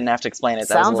 Like, you didn't have to explain it.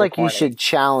 Sounds like you should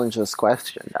challenge this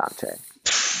question, Dante.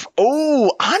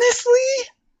 Oh, honestly,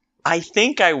 I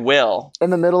think I will. In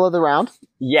the middle of the round?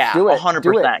 Yeah, 100%.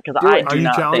 Because I do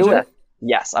not think that.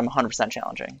 Yes, I'm 100%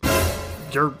 challenging.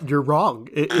 You're wrong.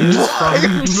 It is from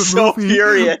I'm the so movie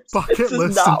furious. Bucket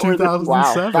List in 2007.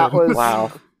 Wow, that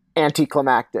was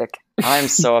anticlimactic. I'm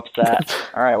so upset.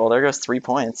 All right, well, there goes 3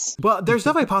 points. But there's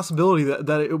definitely a possibility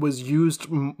that it was used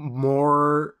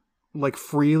more like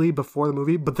freely before the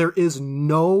movie, but there is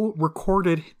no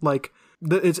recorded like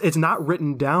it's not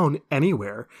written down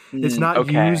anywhere. It's not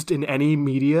used in any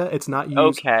media. It's not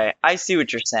used. Okay, I see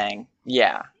what you're saying.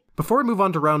 Yeah. Before we move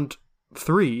on to round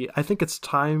 3, I think it's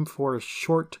time for a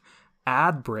short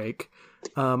ad break.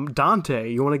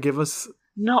 Dante, you want to give us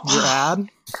your ad?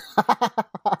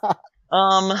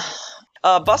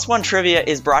 Bus One Trivia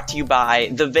is brought to you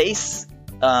by the vase.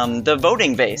 The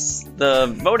voting vase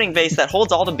that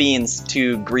holds all the beans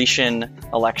to Grecian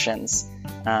elections.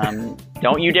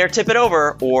 Don't you dare tip it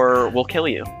over, or we'll kill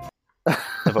you.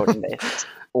 The voting vase.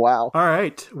 Wow. All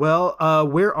right. Well,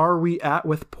 where are we at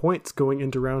with points going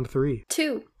into round 3?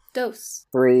 2. Dose.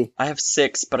 3. I have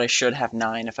 6, but I should have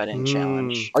 9 if I didn't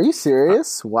challenge. Are you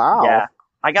serious? Wow. Yeah,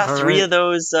 I got All 3 right. of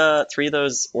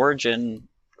those origin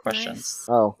questions. Nice.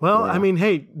 Oh. Well, yeah. I mean,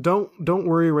 hey, don't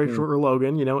worry, Rachel or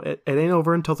Logan. You know, it ain't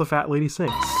over until the fat lady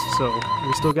sings. So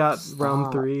we still got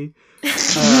round 3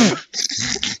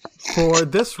 for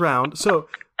this round. So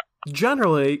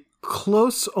generally,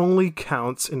 close only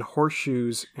counts in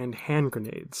horseshoes and hand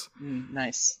grenades.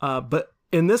 Nice. But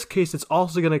in this case, it's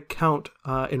also going to count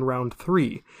in round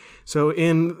 3. So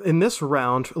in this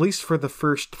round, at least for the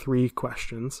first 3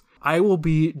 questions, I will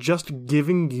be just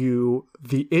giving you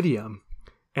the idiom,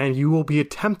 and you will be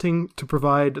attempting to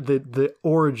provide the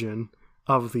origin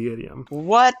of the idiom.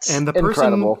 What? And the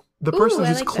Incredible. person I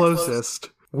who's like that.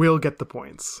 closest will get the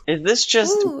points. Is this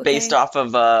just based off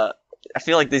of I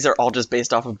feel like these are all just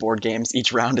based off of board games.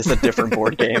 Each round is a different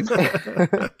board game.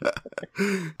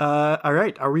 All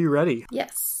right, are we ready?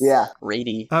 Yes. Yeah.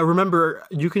 Ready. Remember,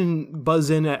 you can buzz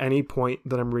in at any point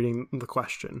that I'm reading the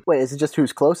question. Wait, is it just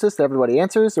who's closest that everybody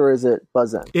answers, or is it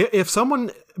buzz in? If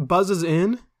someone buzzes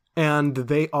in and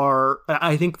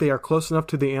I think they are close enough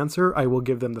to the answer, I will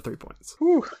give them the 3 points.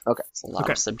 Whew. Okay. It's a lot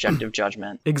of subjective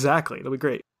judgment. Exactly. That'll be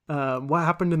great. What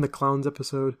happened in the clowns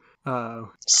episode?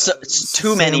 So it's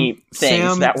too many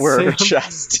things that were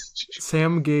just...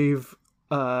 Sam gave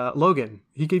Logan.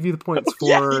 He gave you the points for...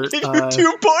 Yeah, he gave you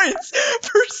 2 points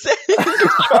for saying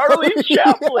Charlie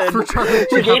Chaplin. For Charlie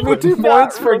He gave me 2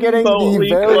 points for getting the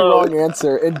very wrong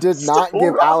answer and did not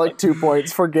give Alec 2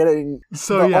 points for getting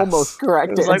the almost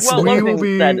correct answer. Like, well,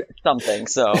 Logan said something,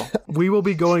 so... We will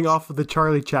be going off of the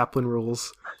Charlie Chaplin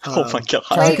rules. Oh my god.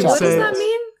 Wait, what does that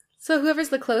mean? So whoever's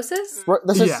the closest?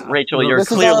 Rachel, you're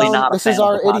clearly not a fan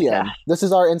of the idiom. podcast. This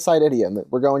is our inside idiom.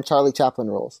 We're going Charlie Chaplin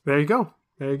rules. There you go.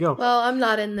 Well, I'm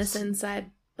not in this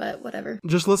inside, but whatever.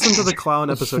 Just listen to the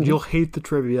clown episode. You'll hate the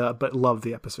trivia, but love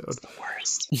the episode. It's the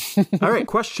worst. All right,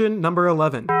 question number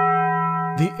 11.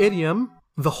 The idiom,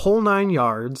 the whole 9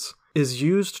 yards, is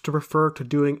used to refer to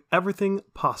doing everything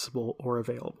possible or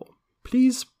available.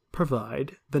 Please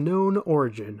provide the known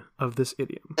origin of this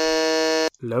idiom.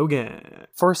 Logan.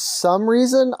 For some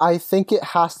reason, I think it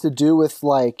has to do with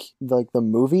like the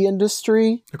movie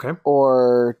industry. Okay.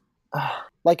 Or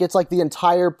like it's like the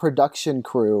entire production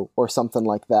crew or something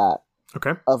like that.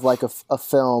 Okay. Of like a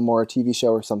film or a TV show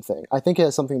or something. I think it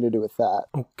has something to do with that.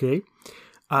 Okay.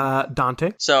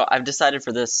 Dante. So I've decided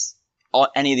for this,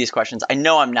 any of these questions, I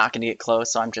know I'm not going to get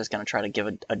close, so I'm just going to try to give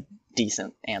a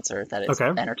decent answer that is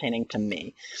entertaining to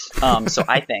me. So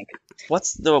I think,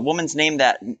 what's the woman's name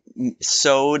that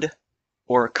sewed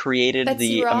or created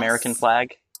Betsy the Ross. American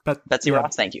flag? Betsy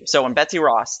Ross, thank you. So when Betsy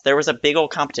Ross, there was a big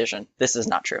old competition. This is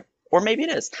not true. Or maybe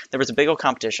it is. There was a big old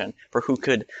competition for who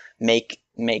could make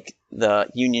the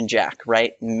Union Jack,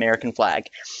 right? American flag.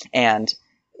 And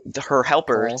her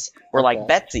helpers were like,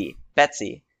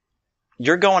 Betsy,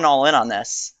 you're going all in on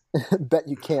this. Bet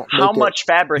you can't. How much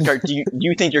fabric do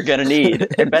you think you're going to need?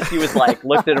 And Betsy was like,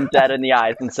 looked at him dead in the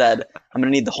eyes and said, I'm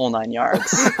going to need the whole 9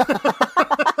 yards.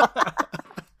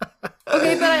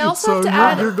 Okay, but I also have to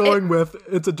add... You're going with,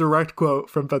 it's a direct quote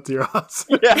from Betsy Ross.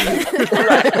 Yeah,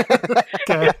 right.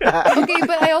 Okay,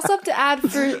 but I also have to add for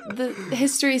the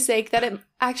history's sake that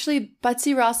actually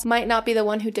Betsy Ross might not be the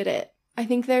one who did it. I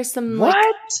think there's some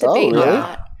debate on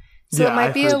that. So it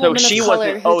might be a woman of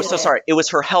color who did it. Sorry. It was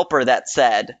her helper that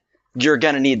said, you're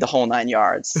going to need the whole 9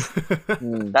 yards.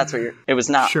 That's what it was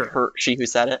not she who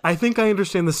said it. I think I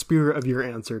understand the spirit of your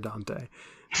answer, Dante.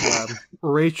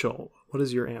 Rachel, what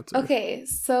is your answer? Okay,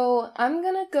 so I'm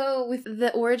going to go with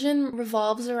the origin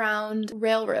revolves around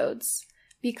railroads.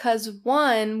 Because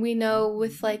one, we know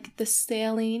with like the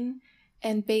sailing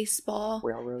and baseball,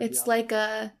 it's like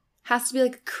has to be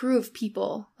like a crew of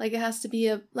people. Like it has to be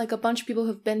a bunch of people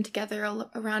who've been together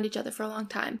around each other for a long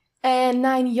time. And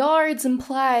 9 yards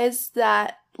implies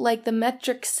that like the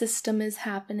metric system is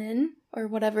happening or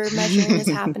whatever measuring is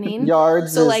happening.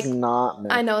 Yards so, is not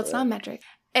metric. I know it's not metric.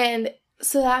 And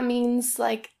so that means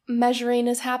like measuring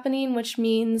is happening, which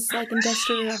means like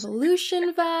Industrial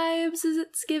Revolution vibes as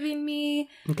it's giving me.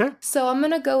 Okay. So I'm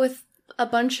going to go with a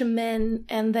bunch of men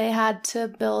and they had to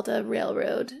build a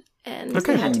railroad. And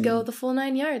they had to go the full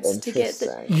 9 yards to get it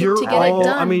done.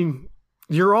 I mean,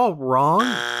 you're all wrong,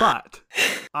 but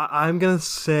I'm going to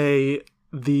say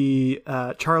the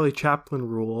Charlie Chaplin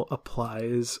rule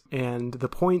applies, and the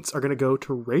points are going to go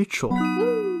to Rachel.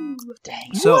 Woo.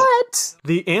 Dang. So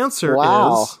the answer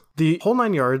is the whole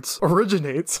 9 yards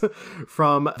originates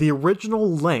from the original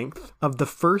length of the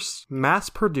first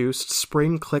mass-produced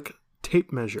spring click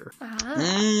tape measure.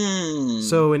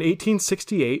 So in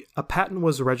 1868, a patent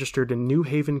was registered in New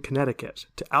Haven, Connecticut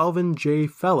to Alvin J.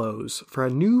 Fellows for a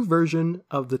new version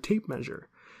of the tape measure.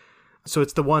 So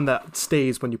it's the one that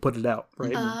stays when you put it out,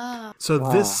 right? So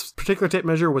this particular tape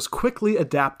measure was quickly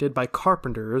adapted by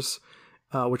carpenters,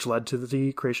 which led to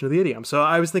the creation of the idiom. So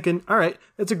I was thinking, all right,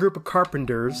 it's a group of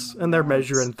carpenters and they're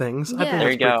measuring things. I think that's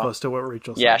pretty close to what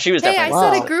Rachel said. Yeah, she was definitely.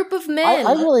 I said a group of men.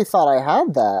 I really thought I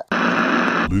had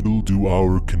that. Little do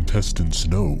our contestants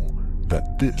know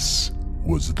that this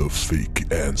was the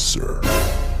fake answer.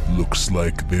 Looks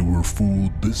like they were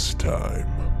fooled this time.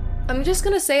 I'm just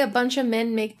going to say a bunch of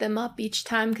men make them up each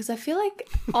time because I feel like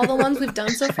all the ones we've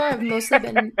done so far have mostly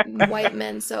been white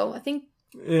men. So I think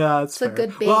it's a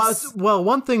good base. Well,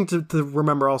 one thing to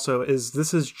remember also is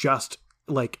this is just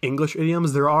like English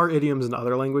idioms. There are idioms in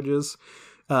other languages.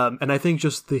 And I think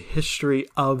just the history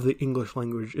of the English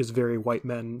language is very white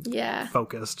men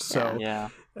focused. So,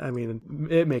 I mean,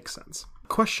 it makes sense.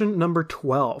 Question number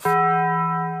 12.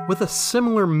 With a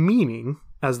similar meaning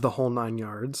as the whole 9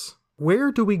 yards,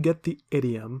 where do we get the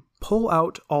idiom, pull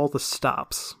out all the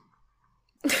stops?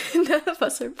 None of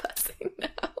us are buzzing now.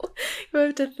 You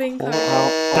have to think.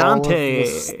 Dante.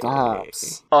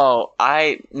 Stops. Oh,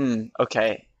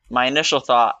 okay. My initial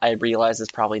thought, I realize,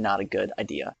 is probably not a good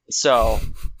idea. So,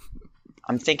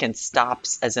 I'm thinking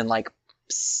stops as in, like,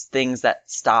 things that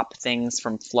stop things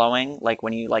from flowing. Like,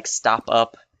 when you, like, stop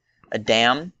up a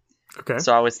dam. Okay.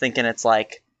 So, I was thinking it's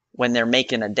like, when they're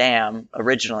making a dam,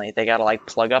 originally, they gotta, like,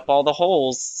 plug up all the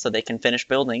holes so they can finish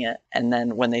building it. And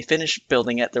then when they finish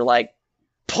building it, they're like,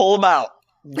 pull them out.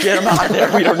 Get them out of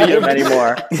there. We don't need them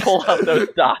anymore. Pull out those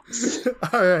stops.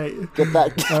 All right. Get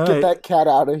that cat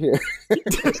out of here.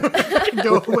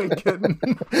 Go away, kitten.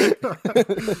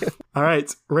 All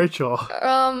right, Rachel.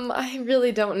 I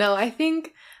really don't know. I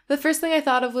think the first thing I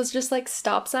thought of was just like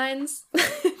stop signs.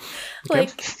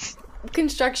 Like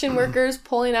construction workers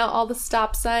pulling out all the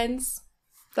stop signs.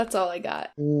 That's all I got.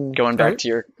 Going back to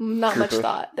your not much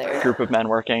thought there. Group of men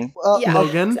working.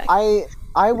 Logan? Exactly.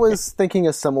 I was thinking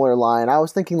a similar line. I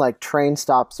was thinking like train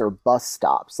stops or bus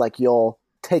stops. Like you'll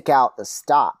take out the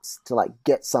stops to like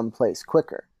get someplace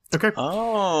quicker. Okay.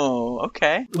 Oh,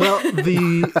 okay. Well,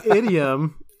 the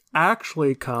idiom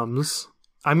actually comes...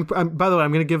 by the way,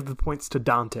 I'm going to give the points to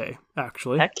Dante,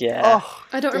 actually. Heck yeah. Oh,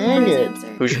 I don't remember his answer.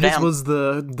 Who's your This dam? was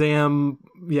the damn,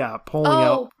 pulling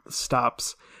out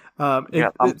stops.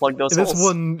 Unplug those this holes.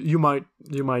 one you might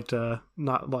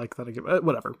not like that again.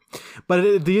 Whatever.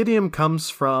 But the idiom comes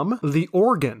from the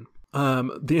organ,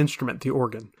 the instrument, the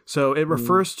organ. So it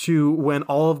refers to when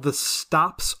all of the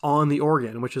stops on the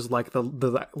organ, which is like the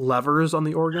levers on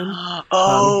the organ,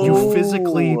 you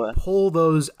physically pull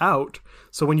those out.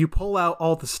 So when you pull out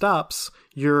all the stops,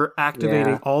 you're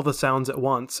activating all the sounds at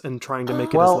once and trying to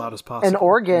make it as loud as possible. An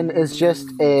organ is just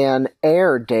an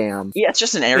air dam. Yeah, it's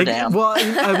just an air dam. Well,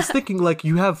 I was thinking like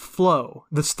you have flow.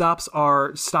 The stops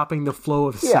are stopping the flow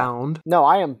of sound. No,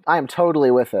 I am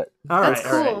totally with it. All That's right,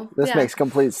 cool. all right. This makes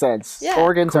complete sense. Yeah.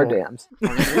 Organs are dams.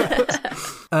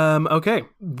 Okay,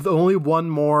 only one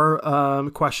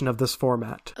more question of this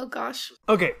format. Oh gosh.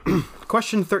 Okay,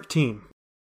 question 13.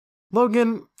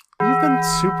 Logan, you've been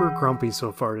super grumpy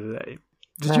so far today.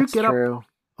 Did you get up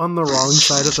on the wrong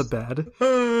side of the bed?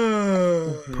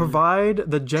 Provide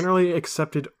the generally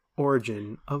accepted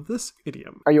origin of this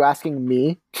idiom. Are you asking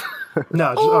me?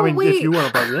 No, wait. if you want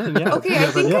to buzz in, yeah. Okay,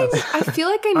 I think I feel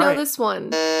like I know right. this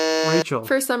one. Rachel.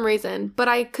 For some reason, but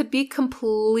I could be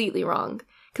completely wrong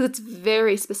because it's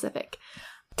very specific.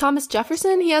 Thomas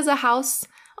Jefferson, he has a house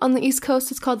on the East Coast.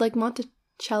 It's called like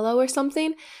Monticello or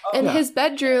something. And his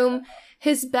bedroom,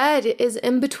 his bed is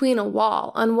in between a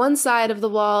wall. On one side of the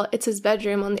wall, it's his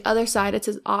bedroom. On the other side, it's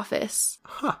his office.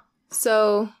 Huh.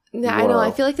 So, yeah, I know.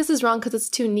 I feel like this is wrong because it's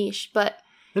too niche, but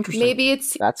interesting. Maybe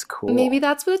that's cool. Maybe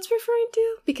that's what it's referring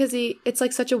to because it's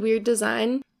like such a weird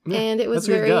design. And it was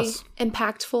very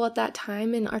impactful at that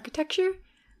time in architecture,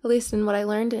 at least in what I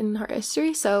learned in art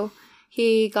history. So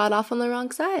he got off on the wrong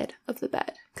side of the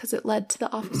bed because it led to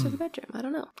the office or the bedroom. I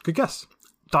don't know. Good guess.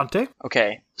 Dante?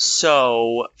 Okay,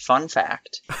 so fun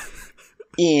fact.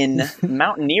 In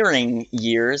mountaineering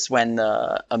years, when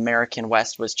the American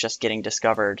West was just getting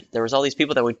discovered, there was all these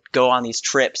people that would go on these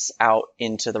trips out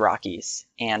into the Rockies.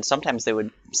 And sometimes they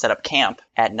would set up camp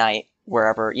at night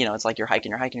wherever, it's like you're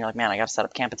hiking, you're like, man, I got to set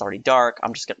up camp. It's already dark.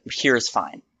 Here's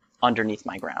fine underneath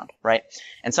my ground, right?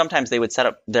 And sometimes they would set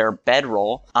up their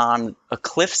bedroll on a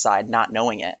cliffside, not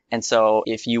knowing it. And so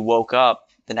if you woke up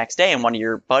the next day and one of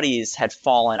your buddies had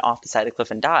fallen off the side of the cliff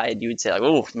and died, you would say like,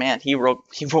 oh man, he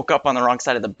woke up on the wrong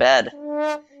side of the bed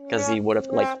because he would have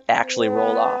like actually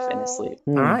rolled off in his sleep.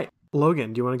 All right.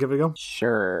 Logan, do you want to give it a go?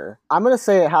 Sure. I'm going to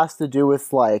say it has to do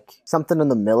with like something in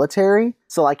the military.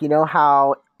 So like,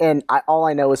 how, and all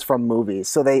I know is from movies.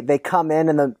 So they come in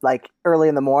the like early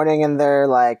in the morning and they're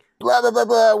like, blah, blah, blah,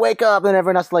 blah, wake up. And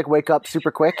everyone has to like wake up super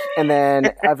quick. And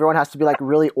then everyone has to be like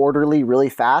really orderly,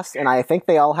 really fast. And I think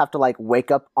they all have to like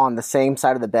wake up on the same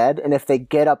side of the bed. And if they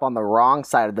get up on the wrong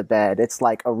side of the bed, it's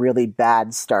like a really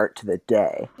bad start to the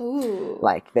day. Ooh.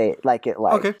 Like they, like it,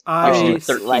 like, okay.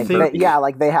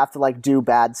 like they have to like do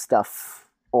bad stuff.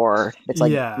 Or it's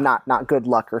like not good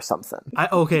luck or something.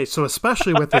 Okay, so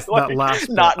especially with that last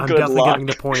bit, I'm definitely giving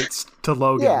the points to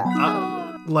Logan.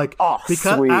 Yeah.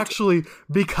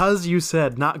 Because you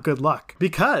said not good luck.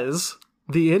 Because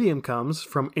the idiom comes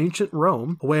from ancient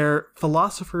Rome, where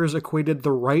philosophers equated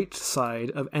the right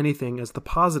side of anything as the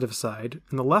positive side,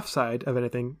 and the left side of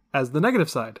anything as the negative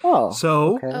side. Oh,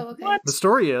 so okay. Oh, okay. the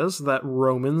story is that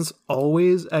Romans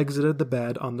always exited the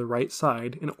bed on the right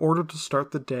side in order to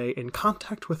start the day in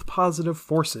contact with positive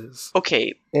forces.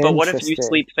 Okay, but what if you Interesting.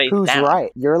 sleep face Who's down?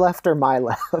 right? Your left or my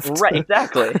left? Right,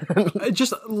 exactly.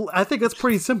 I think that's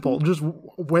pretty simple. Just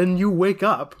when you wake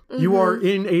up, you are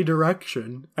in a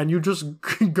direction, and you just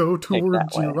go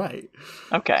towards your right.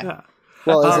 Okay. Yeah.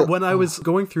 Well, When I was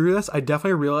going through this, I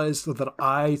definitely realized that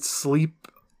I sleep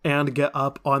and get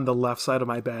up on the left side of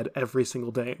my bed every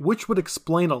single day, which would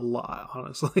explain a lot,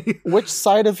 honestly. which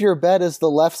side of your bed is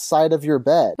the left side of your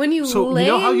bed? When you So lay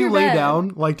you know how in you your lay bed,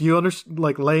 down? Like, do you understand?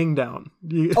 Like laying down.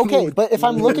 Okay, but if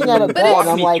I'm looking at a bed Walk and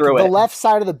I'm me like through the it. left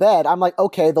side of the bed, I'm like,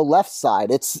 okay, the left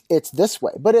side, it's this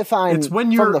way. But if I'm It's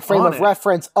when you're from the frame on of it.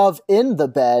 reference of in the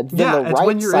bed, then Yeah, the it's when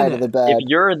right you're side in of the it. bed. If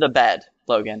you're the bed,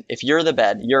 Logan, if you're the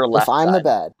bed, you're left If I'm side. the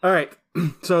bed. All right.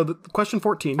 So question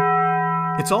 14.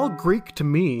 It's all Greek to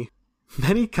me.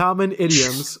 Many common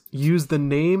idioms use the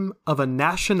name of a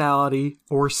nationality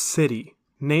or city.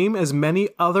 Name as many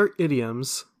other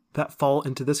idioms that fall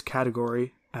into this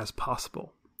category as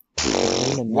possible.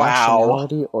 A Wow.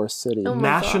 nationality or city. Oh my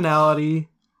Nationality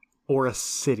or a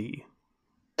city.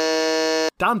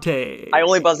 Dante. I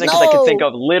only buzzed in because I No! could think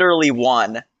of literally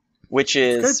one, which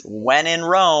is when in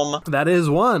Rome. That is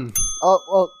one.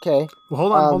 Oh, okay. Well,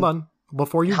 hold on.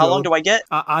 Before you How go, long do I get?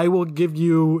 I will give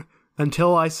you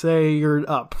until I say you're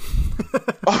up.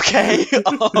 Okay.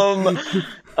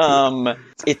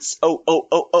 It's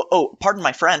pardon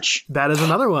my French. That is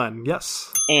another one. Yes.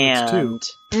 That's two.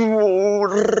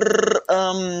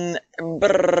 And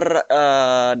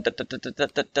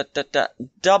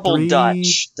double Three.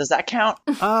 Dutch. Does that count?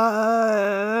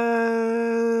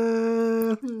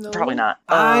 No. Probably not.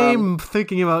 I'm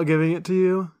thinking about giving it to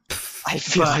you. I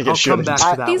feel but like I'll it should. come back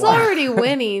to that He's one. already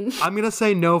winning. I'm gonna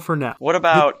say no for now. What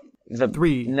about the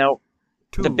Three. No,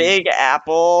 Two. the Big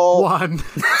Apple. One.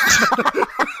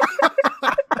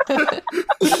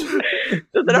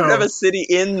 Does it have to have a city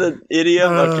in the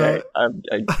idiom? Okay. Yeah.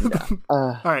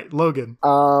 All right, Logan.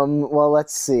 Well,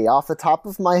 let's see. Off the top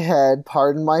of my head,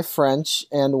 pardon my French,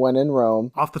 and when in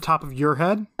Rome. Off the top of your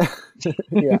head.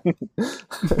 Yeah.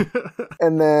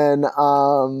 And then,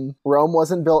 Rome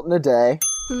wasn't built in a day.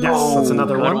 Yes, that's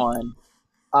another Good one.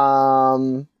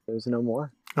 There's no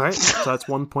more. All right, so that's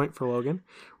 1 point for Logan.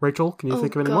 Rachel, can you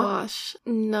think of any more? Gosh,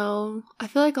 no. I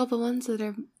feel like all the ones that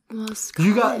are most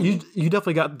You common.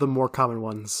 definitely got the more common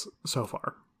ones so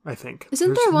far, I think. Isn't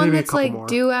There's there one maybe a that's couple like more.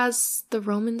 do as the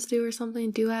Romans do or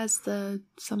something? Do as the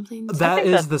something? That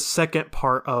is the second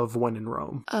part of when in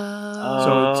Rome. So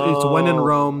Oh. it's when in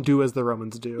Rome, do as the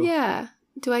Romans do. Yeah.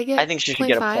 Do I get I think she should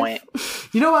get a 0.5? point.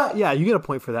 You know what? Yeah, you get a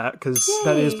point for that because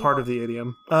that is part of the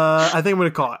idiom. I think I'm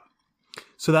gonna call it.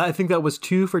 So I think that was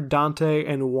 2 for Dante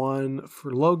and 1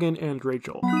 for Logan and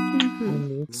Rachel.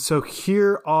 Mm-hmm. So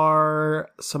here are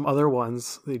some other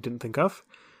ones that you didn't think of.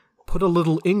 Put a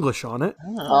little English on it.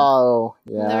 Oh,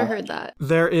 yeah. Never heard that.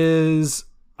 There is,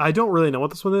 I don't really know what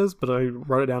this one is, but I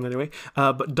wrote it down anyway.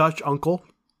 But Dutch uncle,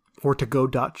 or to go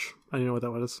Dutch. I don't know what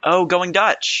that was. Oh, going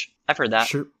Dutch. I've heard that.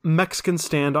 Sure. Mexican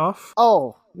standoff.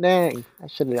 Oh, dang. I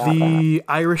should have got that. The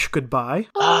Irish goodbye.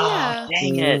 Oh, yeah.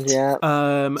 Dang it.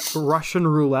 Yeah. Russian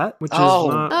roulette, which Oh.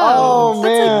 is not. Oh,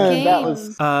 that's a man. game. That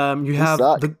was... You have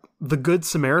suck. the Good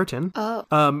Samaritan. Oh.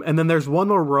 And then there's one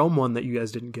more Rome one that you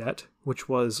guys didn't get, which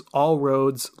was all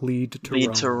roads lead to Rome.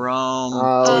 Lead to Rome.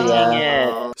 Oh, Dang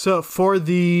yeah. it. So for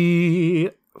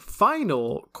the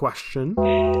final question,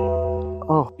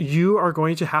 you are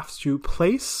going to have to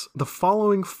place the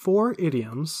following 4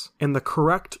 idioms in the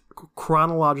correct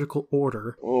chronological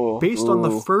order based on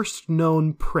the first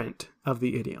known print of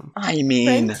the idiom. I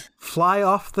mean, Print? Fly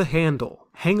off the handle,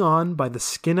 hang on by the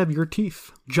skin of your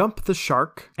teeth, jump the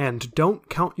shark, and don't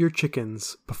count your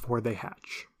chickens before they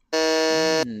hatch.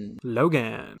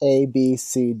 Logan. A, B,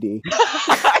 C, D.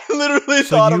 I literally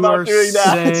So thought you about are doing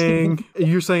that.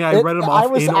 you're saying I read them off I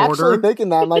was in actually order? thinking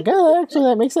that. I'm like, oh, actually,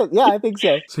 that makes sense. Yeah, I think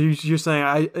so. So you're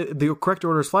saying the correct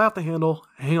order is fly off the handle,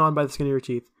 hang on by the skin of your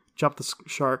teeth, jump the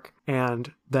shark,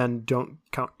 and then don't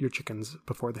count your chickens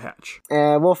before they hatch.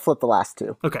 And we'll flip the last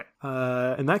 2. Okay.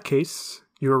 In that case,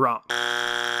 you were wrong.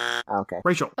 Okay.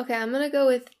 Rachel. Okay, I'm gonna go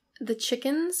with the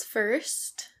chickens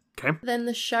first, Okay. then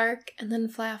the shark, and then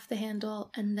fly off the handle,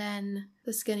 and then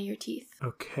the skin of your teeth.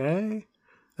 Okay.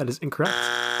 That is incorrect.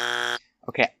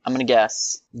 Okay, I'm gonna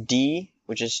guess D,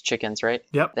 which is chickens, right?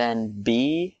 Yep. Then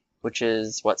B, which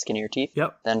is what, skin of your teeth?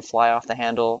 Yep. Then fly off the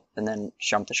handle, and then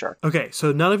jump the shark. Okay,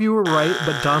 so none of you were right,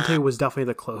 but Dante was definitely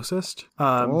the closest.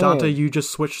 Dante, you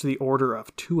just switched the order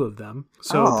of 2 of them.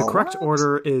 So the correct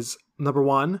order is number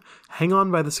 1, hang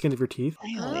on by the skin of your teeth.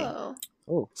 Oh.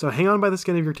 Oh. So hang on by the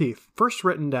skin of your teeth. First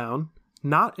written down,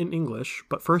 not in English,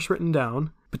 but first written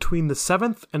down between the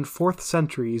 7th and 4th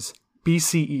centuries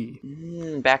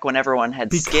BCE. Back when everyone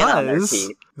had skin on their Because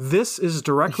teeth. this is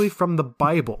directly from the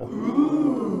Bible.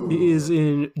 It is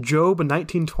in Job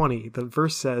 19:20. The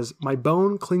verse says, "My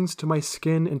bone clings to my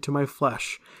skin and to my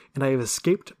flesh, and I have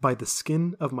escaped by the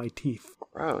skin of my teeth."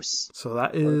 Gross. So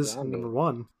that is number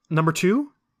 1. Number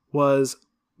 2 was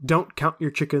 "Don't count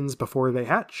your chickens before they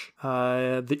hatch."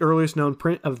 The earliest known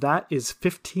print of that is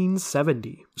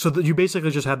 1570. So that you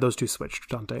basically just had those two switched,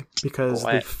 Dante, because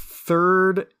the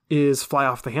third is "Fly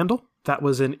Off the Handle." That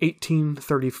was in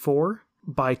 1834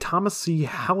 by Thomas C.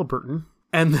 Halliburton.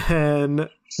 And then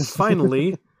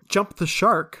finally, "Jump the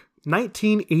Shark,"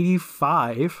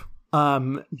 1985.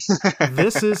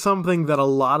 This is something that a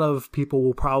lot of people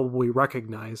will probably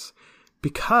recognize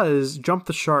because "Jump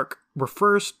the Shark"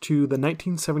 refers to the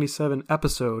 1977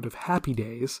 episode of Happy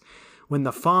Days when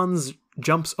the Fonz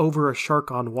jumps over a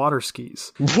shark on water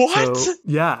skis. What? So,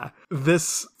 yeah.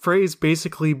 This phrase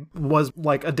basically was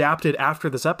like adapted after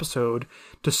this episode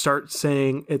to start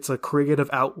saying it's a creative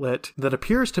outlet that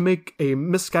appears to make a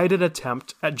misguided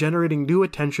attempt at generating new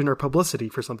attention or publicity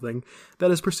for something that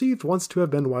is perceived once to have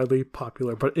been widely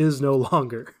popular but is no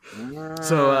longer.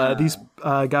 So these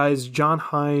guys, John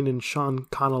Hine and Sean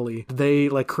Connolly, they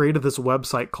like created this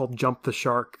website called Jump the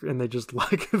Shark, and they just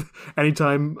like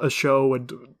anytime a show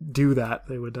would do that,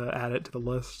 they would add it to the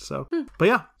list. So, but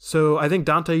yeah, so I think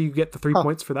Dante, you get the 3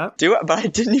 points for that. Do it, but I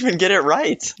didn't even get it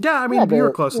right. Yeah, I mean, we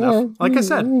were close enough. Like I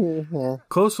said, Yeah.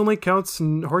 close only counts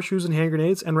in horseshoes and hand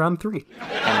grenades and round 3. And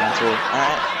that's really,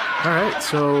 All right,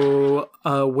 so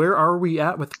where are we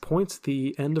at with points at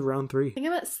the end of round 3? I think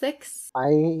I'm at 6.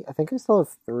 I think I still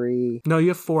have 3. No, you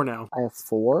have 4 now. I have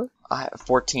 4. I have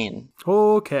 14.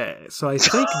 Okay, so I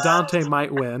think Dante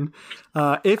might win.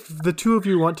 If the two of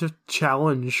you want to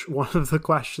challenge one of the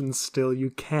questions still, you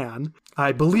can.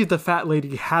 I believe the fat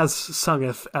lady has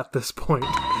sungeth at this point,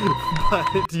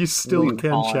 but you still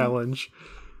can challenge.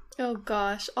 Oh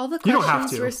gosh, all the You don't have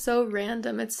questions to. were so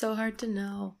random. It's so hard to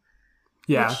know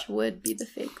Yeah. which would be the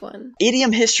fake one.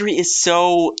 Idiom history is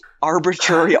so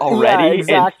arbitrary already.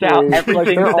 Yeah, exactly.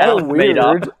 Everything they're all sounds made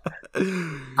up.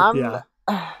 Yeah.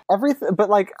 Everything, but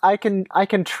like I can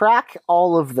track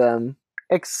all of them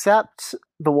except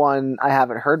the one I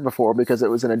haven't heard before because it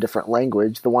was in a different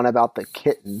language. The one about the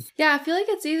kitten. Yeah, I feel like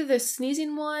it's either the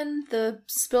sneezing one, the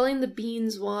spilling the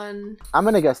beans one. I'm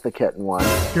gonna guess the kitten one.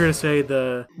 You're going to say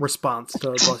the response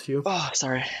to bless you. Oh,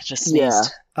 sorry. I just Yeah.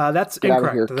 sneezed. That's Get out of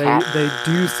incorrect. here, cat. They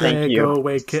do say Thank you. "go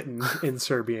away kitten" in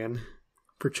Serbian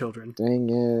for children. Dang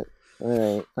it!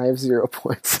 All right, I have 0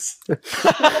 points. no,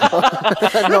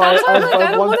 I I have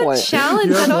don't 1 want point. to challenge.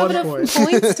 You I have don't 1 have point.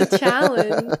 enough points to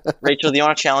challenge. Rachel, do you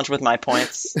want to challenge with my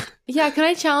points? Yeah, can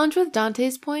I challenge with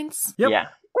Dante's points? Yep. Yeah.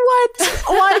 What?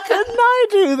 Why couldn't I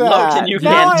do that? Logan, you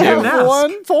Now can't I do. have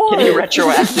 1 point. Can you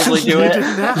retroactively do You it?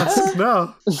 didn't ask.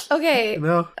 No. Okay.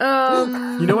 No.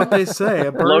 Um. You know what they say?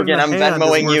 A bird Logan, in the I'm hand is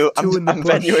Venmoing worth you. 2 in the I'm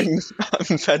bush.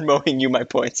 Venmoing you my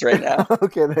points right now.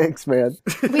 Okay, thanks, man.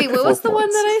 Wait, what was the 4 one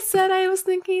points. that I said I was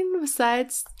thinking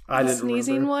besides I the didn't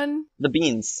sneezing remember. one? The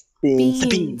beans. Beans. The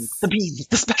beans. The beans.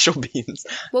 The special beans.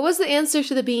 What was the answer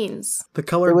to the beans? The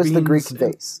color It was beans. the Greek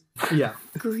vase. Yeah.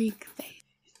 Greek face.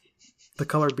 The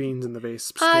color beans in the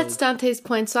vase. It's Dante's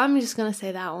point, so I'm just gonna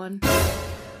say that one.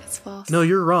 It's false. No,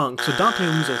 you're wrong. So Dante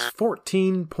loses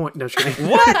 14 points. No, just kidding.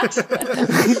 What?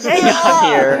 Hang on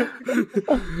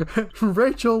here.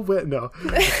 Rachel win. No.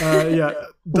 Yeah.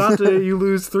 Dante, you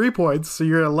lose 3 points, so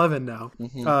you're at 11 now.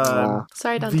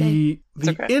 Sorry, Dante. The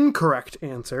okay. incorrect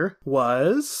answer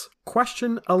was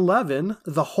question 11,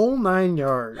 the whole 9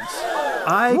 yards.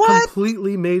 I What?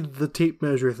 completely made the tape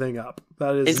measure thing up.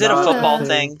 That is Is it a not football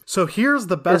thing? So here's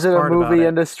the best Is it a part about movie it.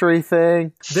 industry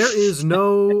thing? There is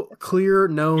no clear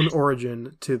known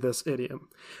origin to this idiom.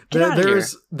 Get out of here.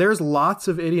 There's lots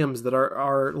of idioms that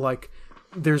are like,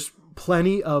 there's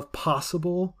plenty of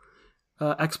possible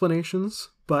explanations,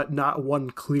 but not one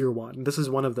clear one. This is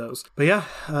one of those. But yeah,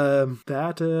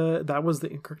 that was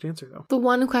the incorrect answer though. The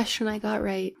one question I got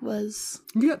right was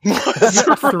You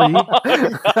got 3.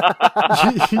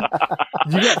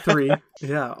 You got 3.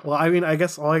 Yeah. Well, I mean, I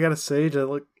guess all I gotta say to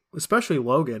like, especially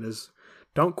Logan, is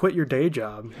don't quit your day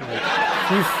job. Like,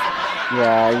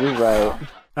 Yeah, you're right.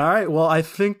 all right. Well, I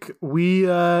think we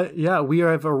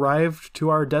have arrived to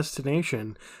our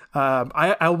destination.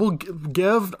 I will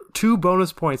give 2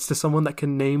 bonus points to someone that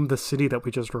can name the city that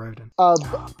we just arrived in.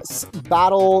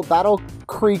 Battle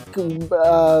Creek,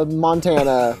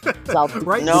 Montana, South.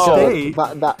 Right No. state.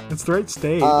 Ba- It's the right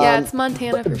state. yeah, it's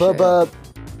Montana for sure. Bubba,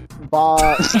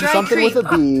 something Creek. with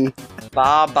a B.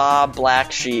 Ba ba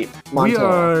black sheep. We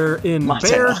are in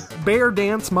Montana. Bear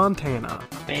Dance, Montana.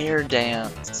 Bear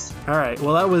dance. All right.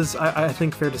 Well, that was, I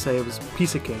think, fair to say it was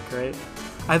piece of cake, right?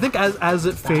 I think as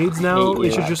it fades now,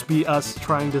 it should just be us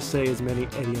trying to say as many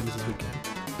idioms as we can.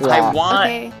 Yeah. I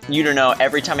want you to know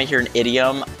every time I hear an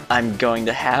idiom, I'm going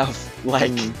to have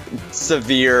like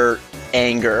severe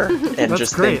anger and That's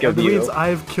just great. think of That you. means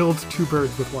I've killed 2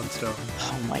 birds with 1 stone.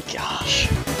 Oh my gosh.